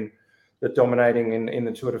been dominating in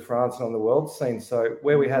the Tour de France and on the world scene. So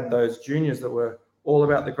where we had those juniors that were all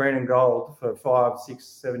about the green and gold for 5, 6,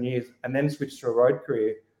 7 years, and then switched to a road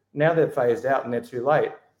career, now they're phased out and they're too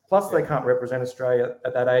late. Plus, they can't represent Australia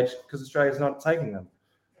at that age because Australia's not taking them.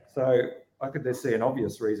 So I could see an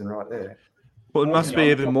obvious reason right there. Well, it must be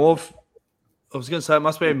even more. I was going to say, it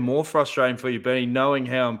must be even more frustrating for you, Benny, knowing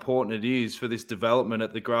how important it is for this development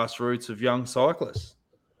at the grassroots of young cyclists.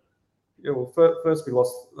 Yeah, well, first we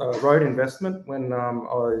lost road investment when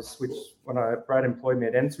Brad employed me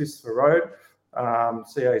at NSWIS for road.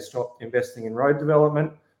 CA stopped investing in road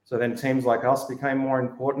development. So then teams like us became more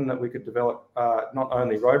important, that we could develop not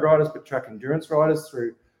only road riders, but track endurance riders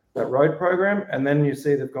through that road program. And then you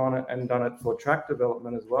see they've gone and done it for track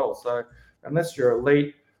development as well. So unless you're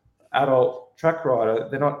elite adult track rider,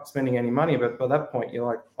 they're not spending any money. But by that point, you're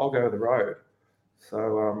like, I'll go the road.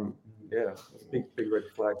 So, there's big red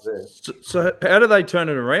flags there. So how do they turn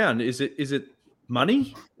it around? Is it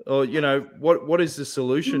money? Or, what is the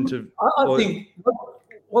solution to... I think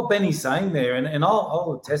what Benny's saying there, and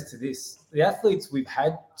I'll attest to this, the athletes we've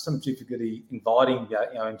had some difficulty inviting,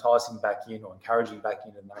 enticing back in or encouraging back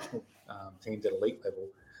into national teams at elite level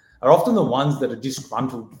are often the ones that are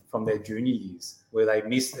disgruntled from their junior years, where they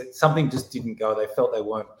missed it. Something just didn't go. They felt they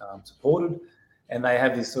weren't supported, and they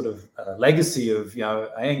have this sort of legacy of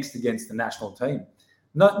angst against the national team.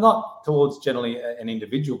 Not towards generally an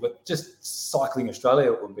individual, but just cycling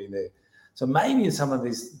Australia would be there. So maybe some of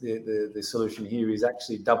this, the solution here is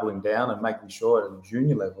actually doubling down and making sure at a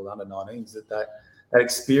junior level, under 19s, that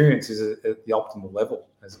experience is at the optimal level,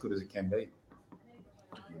 as good as it can be.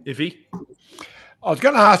 Iffy? I was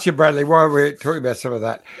going to ask you, Bradley, while we're talking about some of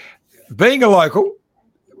that. Being a local,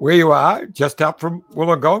 where you are, just up from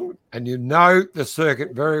Wollongong, and you know the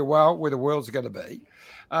circuit very well, where the world's going to be,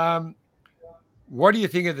 what do you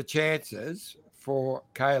think of the chances for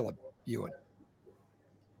Caleb Ewan?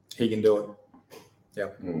 He can do it. Yeah.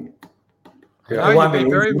 I know you've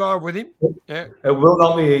been very involved with him. Yeah. It will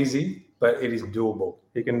not be easy, but it is doable.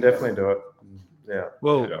 He can definitely do it. Yeah.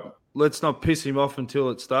 Well, let's not piss him off until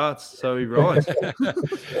it starts, so he rides.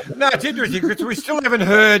 No, it's interesting because we still haven't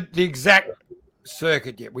heard the exact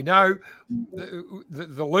circuit yet. We know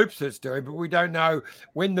the loops it's doing, but we don't know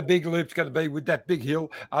when the big loop's going to be with that big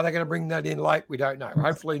hill. Are they going to bring that in late? We don't know.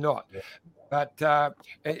 Hopefully not. But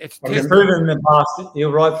it's proven in the past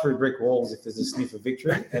he'll ride through brick walls if there's a sniff of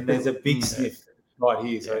victory, and there's a big sniff right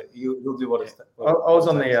here. So he'll do what it's. I was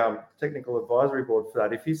on the technical advisory board for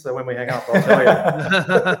that, Iffy. So when we hang up, I'll tell you.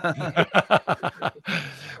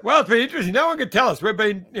 Well, it's been interesting. No one can tell us. We've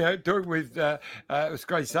been, talking with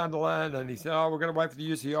Scotty Sunderland, and he said, we're going to wait for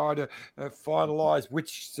the UCI to finalise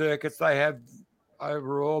which circuits they have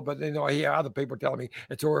overall. But then I hear other people telling me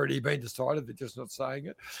it's already been decided. They're just not saying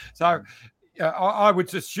it. So I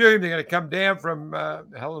would assume they're going to come down from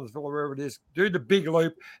Helensville or wherever it is, do the big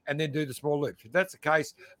loop, and then do the small loops. If that's the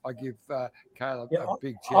case, I give Caleb a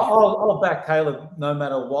big chance. I'll back Caleb no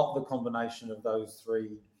matter what the combination of those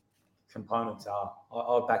three components are.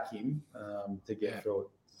 I'll back him to get through it.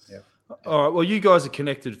 Yeah. All right. Well, you guys are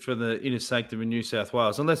connected for the inner sanctum in New South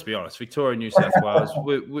Wales, and let's be honest, Victoria and New South Wales,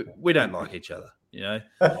 we don't like each other.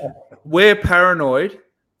 We're paranoid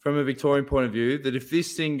from a Victorian point of view that if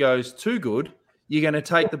this thing goes too good, you're going to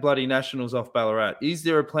take the bloody Nationals off Ballarat? Is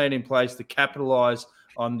there a plan in place to capitalise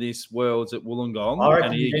on this Worlds at Wollongong? I reckon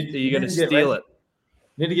And are you you going to need to get steal it?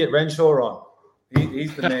 Need to get Renshaw on.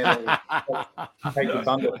 He's the man that will take the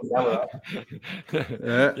bundle from Ballarat.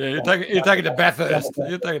 Yeah, you're taking the Bathurst.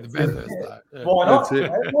 You're taking the Bathurst. Yeah. Why not? That's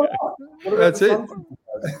it. Why not? What about That's the it. Sunshine?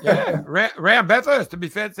 Yeah, round Bathurst, to be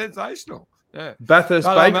fair, sensational. Yeah. Bathurst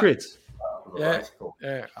But, Bakerits. Yeah.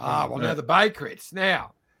 Yeah. Now the Bakerits.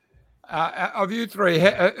 Now, of you three,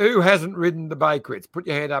 who hasn't ridden the Bakerits? Put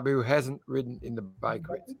your hand up who hasn't ridden in the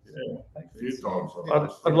Bakerits. Yeah, a few times.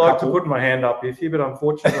 I'd like to put my hand up, Iffy, but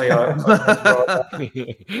unfortunately,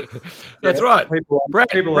 That's right. Brad.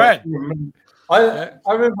 I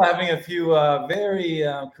remember having a few very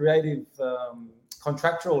creative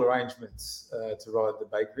contractual arrangements to ride the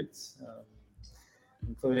Bakerits,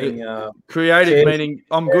 including Creative shares- meaning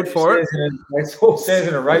I'm good for it. Shares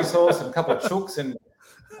in a racehorse and a couple of chooks and.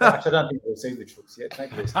 Actually, I don't think we've received the chooks yet.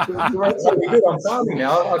 Take this. We're good on farming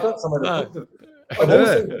now. I've got somewhere to put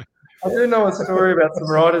them. I do know a story about some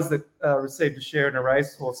riders that received a share in a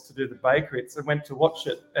racehorse to do the Bakerits and went to watch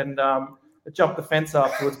it, and it jumped the fence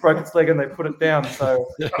afterwards, broke its leg, and they put it down. So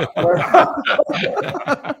and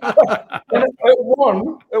it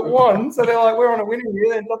won. So they're like, we're on a winning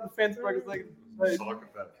year. Then jumped the fence, broke its leg. Yeah,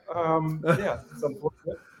 it's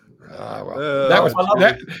unfortunate. That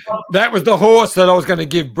was the horse that I was going to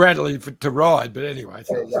give Bradley to ride, but anyway.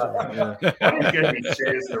 I didn't get any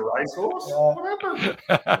shares in a racehorse. What happened?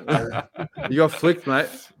 You got flicked, mate.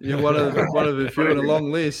 You're one of the few in a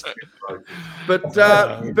long list. But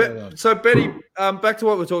so Betty, back to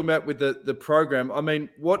what we're talking about with the program. I mean,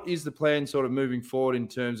 what is the plan sort of moving forward in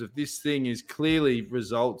terms of this thing is clearly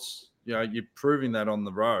results? You know, you're proving that on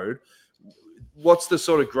the road. What's the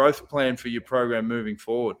sort of growth plan for your program moving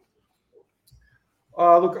forward?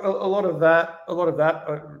 Look, a lot of that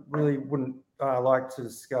I really wouldn't like to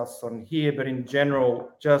discuss on here, but in general,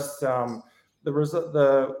 just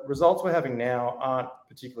the results we're having now aren't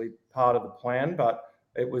particularly part of the plan, but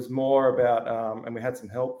it was more about, and we had some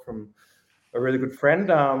help from a really good friend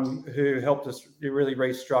who helped us really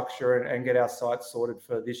restructure and get our site sorted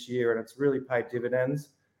for this year, and it's really paid dividends.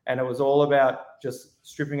 And it was all about just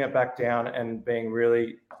stripping it back down and being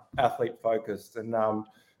really athlete focused and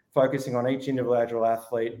focusing on each individual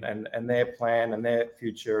athlete and their plan and their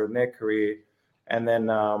future and their career. And then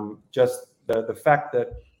just the fact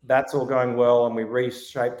that that's all going well and we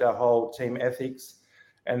reshaped our whole team ethics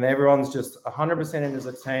and everyone's just 100% in as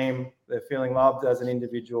a team. They're feeling loved as an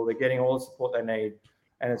individual. They're getting all the support they need.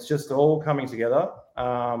 And it's just all coming together.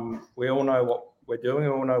 We all know what we're doing. We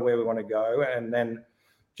all know where we want to go. And then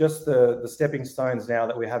just the stepping stones now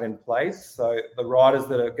that we have in place. So the riders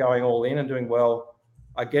that are going all in and doing well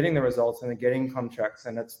are getting the results and they're getting contracts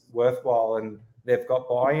and it's worthwhile and they've got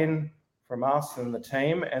buy-in from us and the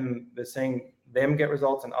team and they're seeing them get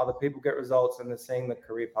results and other people get results and they're seeing the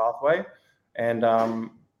career pathway. And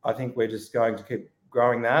I think we're just going to keep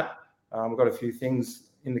growing that. We've got a few things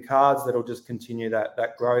in the cards that'll just continue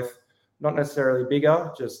that growth, not necessarily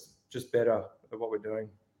bigger, just better at what we're doing.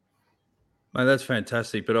 Mate, that's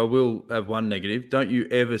fantastic, but I will have one negative. Don't you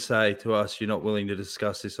ever say to us you're not willing to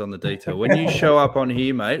discuss this on the detail. When you show up on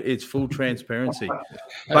here, mate, it's full transparency.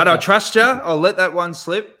 But I trust you. I'll let that one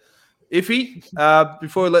slip. Iffy,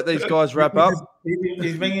 before we let these guys wrap up.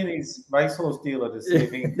 He's ringing his racehorse dealer to see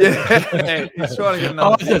if he can. Yeah, he's trying to get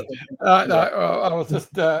another. I was just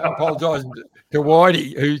apologising to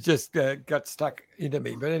Whitey, who just got stuck into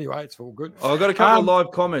me. But anyway, it's all good. I've got a couple of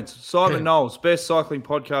live comments. Simon Knowles, best cycling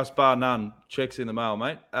podcast bar none. Checks in the mail,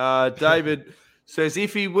 mate. David says,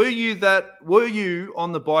 Iffy, were you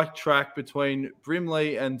on the bike track between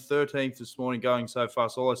Brimley and 13th this morning going so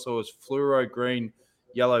fast? All I saw was fluoro green,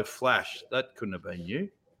 yellow flash. That couldn't have been you.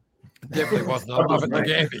 Definitely wasn't. I'm up at the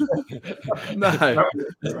Gambie. No.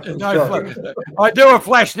 I do a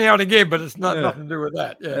flash now and again, but it's nothing to do with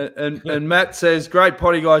that. Yeah. And Matt says, great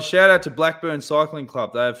potty, guys. Shout out to Blackburn Cycling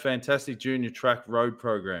Club. They have a fantastic junior track road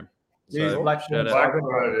program. So, Blackburn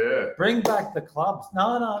Road, yeah. Bring back the clubs.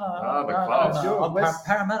 No. The clubs. No.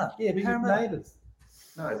 Parramatta. Yeah, Parramatta.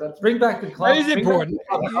 No, Bring back the clubs. It is important.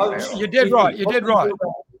 You did right. You did right.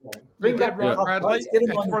 Bring back the clubs. Bradley. Get them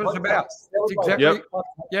That's on what the it's about. podcast. It's exactly.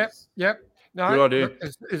 Yep. Yep. No, good idea.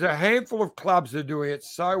 There's a handful of clubs that are doing it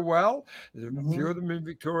so well. There's a few of them in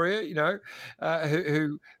Victoria,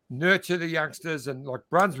 who nurture the youngsters, and like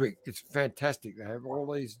Brunswick, it's fantastic. They have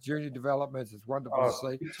all these junior developments. It's wonderful to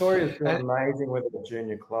see. Victoria's been amazing with the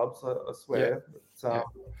junior clubs, I swear.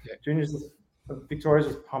 Victoria's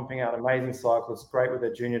just pumping out amazing cyclists, great with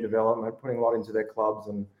their junior development, putting a lot into their clubs,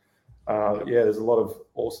 and there's a lot of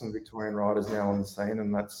awesome Victorian riders now on the scene,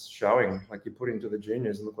 and that's showing. Like, you put into the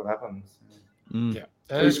juniors and look what happens. Yeah,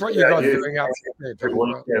 and it's what you guys are doing up there.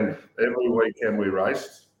 Every weekend we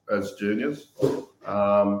raced as juniors.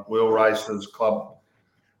 We'll race as club.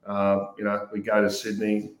 We go to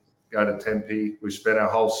Sydney, go to Tempe. We spent our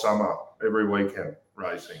whole summer every weekend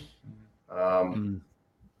racing. And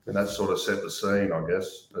that sort of set the scene, I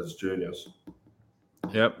guess, as juniors.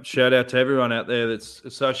 Yep. Shout out to everyone out there that's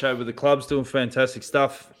associated with the clubs, doing fantastic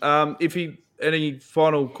stuff. Any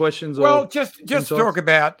final questions? Well, just talk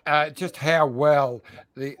about just how well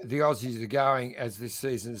the Aussies are going as this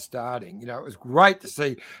season is starting. It was great to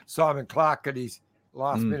see Simon Clark at his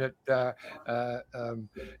last minute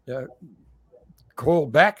call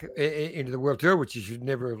back into the World Tour, which he should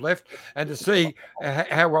never have left, and to see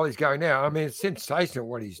how well he's going now. I mean, it's sensational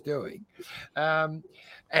what he's doing.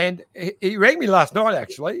 And he rang me last night,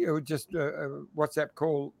 actually. It was just a WhatsApp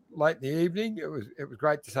call late in the evening. It was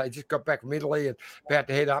great to say he just got back from Italy and about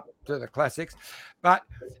to head up to the Classics. But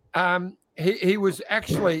he was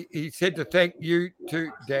actually, he said to thank you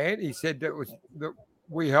to Dan. He said that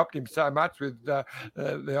we helped him so much with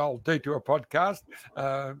the old Detour podcast.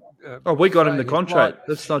 We got him the contract.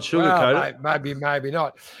 Let's not sugarcoat it. Maybe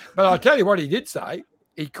not. But I'll tell you what he did say.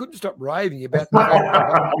 He couldn't stop raving about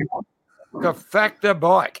the Factor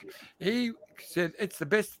bike. He said it's the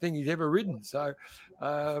best thing he's ever ridden. So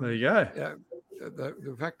there you go.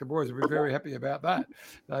 The Factor boys will be very happy about that.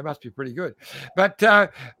 They must be pretty good. But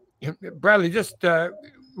Bradley, just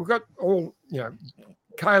we've got all,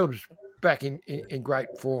 Caleb's back in great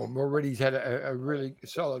form already. He's had a really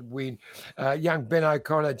solid win. Young Ben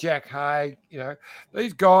O'Connor, Jack Hay,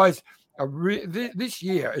 these guys are this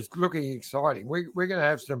year is looking exciting. We're going to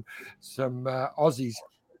have some Aussies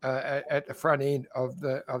at the front end of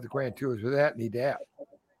the Grand Tours without any doubt.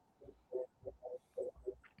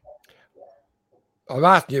 I'm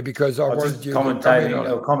asking you because I wanted you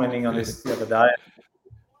commenting on this the other day.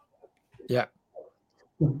 Yeah,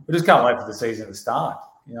 we just can't wait for the season to start.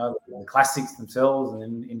 The classics themselves, and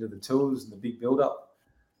then into the tours and the big build-up.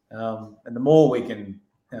 And the more we can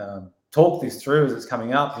talk this through as it's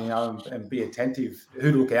coming up, and be attentive,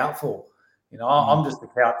 who to look out for. I'm just the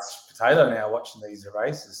couch potato now watching these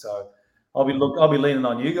races, so I'll be leaning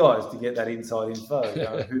on you guys to get that inside info.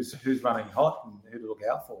 Who's running hot and who to look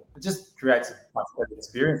out for. It just creates a much better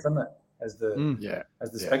experience, doesn't it, as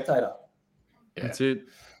the spectator? Yeah. That's it.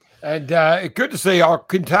 And good to see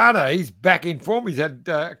Quintana. He's back in form. He's had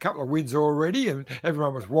a couple of wins already, and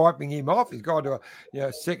everyone was wiping him off. He's gone to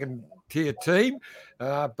a second-tier team,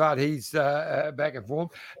 but he's back in form.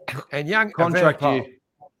 And young contract year.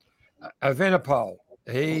 Evenepoel,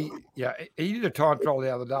 he did a time trial the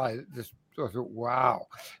other day. Just I thought, wow,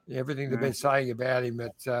 everything they've been saying about him,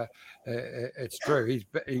 it's true. He's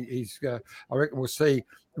I reckon we'll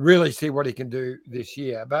really see what he can do this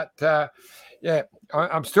year. But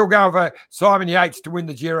I'm still going for Simon Yates to win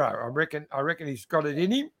the Giro. I reckon he's got it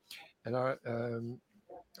in him, and I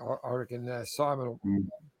reckon Simon will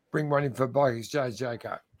bring one in for Bike Exchange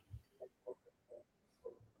JK.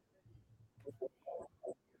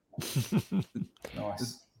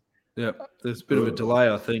 Nice. Yeah, there's a bit of a delay,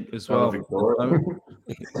 I think, as well. Is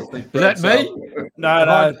that me?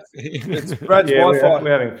 No, it's Brad's Wi-Fi.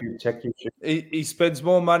 We're having a few tech issues. He spends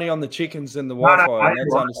more money on the chickens than the Wi-Fi, and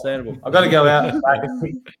that's understandable. I've got to go out and back a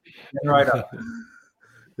quick generator.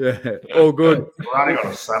 Yeah, all good. Running on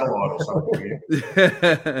a satellite or something.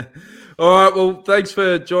 All right, well, thanks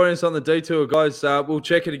for joining us on the detour, guys. We'll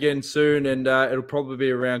check it again soon, and it'll probably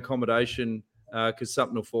be around accommodation because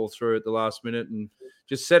something will fall through at the last minute, and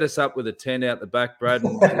just set us up with a tent out the back, Brad,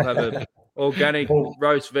 and we'll have a organic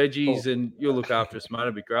roast veggies, and you'll look after us, mate.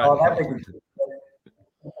 It'll be great.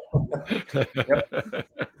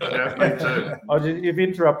 You've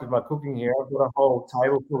interrupted my cooking here. I've got a whole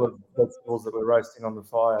table full of vegetables that we're roasting on the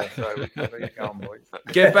fire, so we can keep going, boys.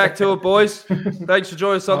 Get back to it, boys. Thanks for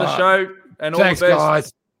joining us on the show, and all the best.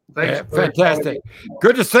 Guys. Thanks, fantastic.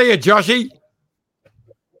 Good to see you, Joshy.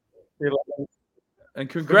 And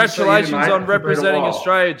congratulations on representing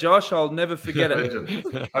Australia, Josh. I'll never forget it.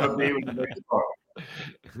 Have a beer with the next time.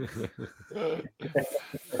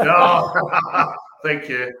 Thank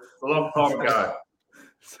you. A long time ago.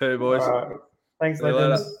 See you, boys. Thanks,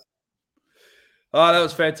 legends. Oh, that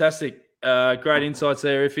was fantastic. Great insights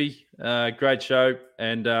there, Iffy. Great show.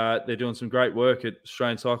 And they're doing some great work at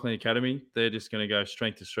Australian Cycling Academy. They're just going to go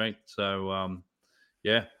strength to strength. So,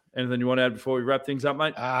 Anything you want to add before we wrap things up,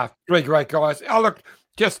 mate? Three great guys. Oh, look,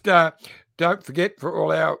 just to don't forget for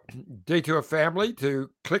all our Detour family to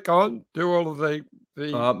click on, do all of the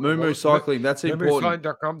Moo Cycling. That's important.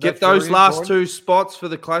 MooMooCycling.com. Get those last 2 spots for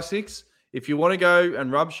the classics. If you want to go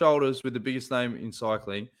and rub shoulders with the biggest name in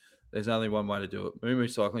cycling, there's only one way to do it,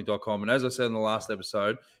 MooMooCycling.com. And as I said in the last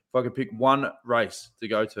episode, if I could pick one race to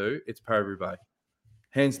go to, it's Paris-Roubaix.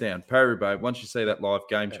 Hands down, Paris-Roubaix. Once you see that live,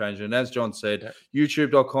 game changer. And as John said,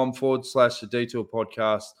 youtube.com/The Detour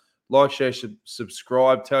Podcast. Like, share,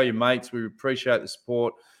 subscribe. Tell your mates. We appreciate the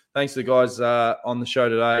support. Thanks to the guys on the show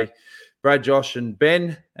today, Brad, Josh, and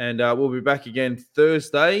Ben. And we'll be back again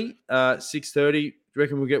Thursday, 6:30. Do you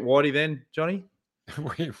reckon we'll get Whitey then, Johnny?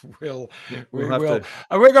 We will. We'll We have will. to-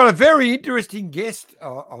 And we've got a very interesting guest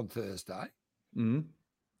on Thursday, Mm-hmm.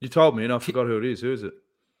 You told me, and I forgot who it is. Who is it?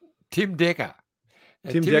 Tim Decker.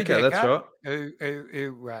 Now, Tim Timmy Decker, that's right.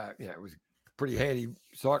 Who was a pretty handy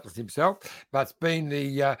cyclist himself, but's been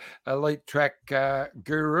the elite track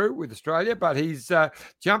guru with Australia, but he's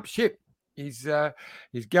jumped ship. He's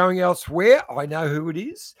going elsewhere. I know who it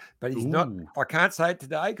is, but he's not. I can't say it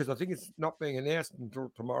today because I think it's not being announced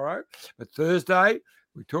until tomorrow. But Thursday,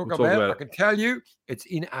 we'll talk about it. I can tell you it's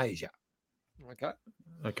in Asia.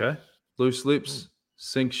 Okay. Loose lips,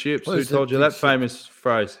 sink ships. Loose Who told you lips, that famous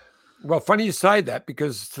phrase? Well, funny you say that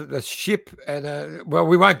because the ship and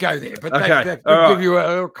we won't go there, but Okay, that all could right. give you a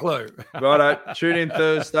little clue. Righto. Tune in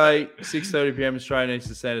Thursday, 6:30 p.m. Australian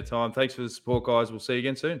Eastern Standard Time. Thanks for the support, guys. We'll see you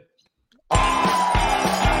again soon. This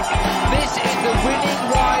is the winning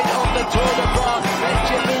ride of the Tour de France.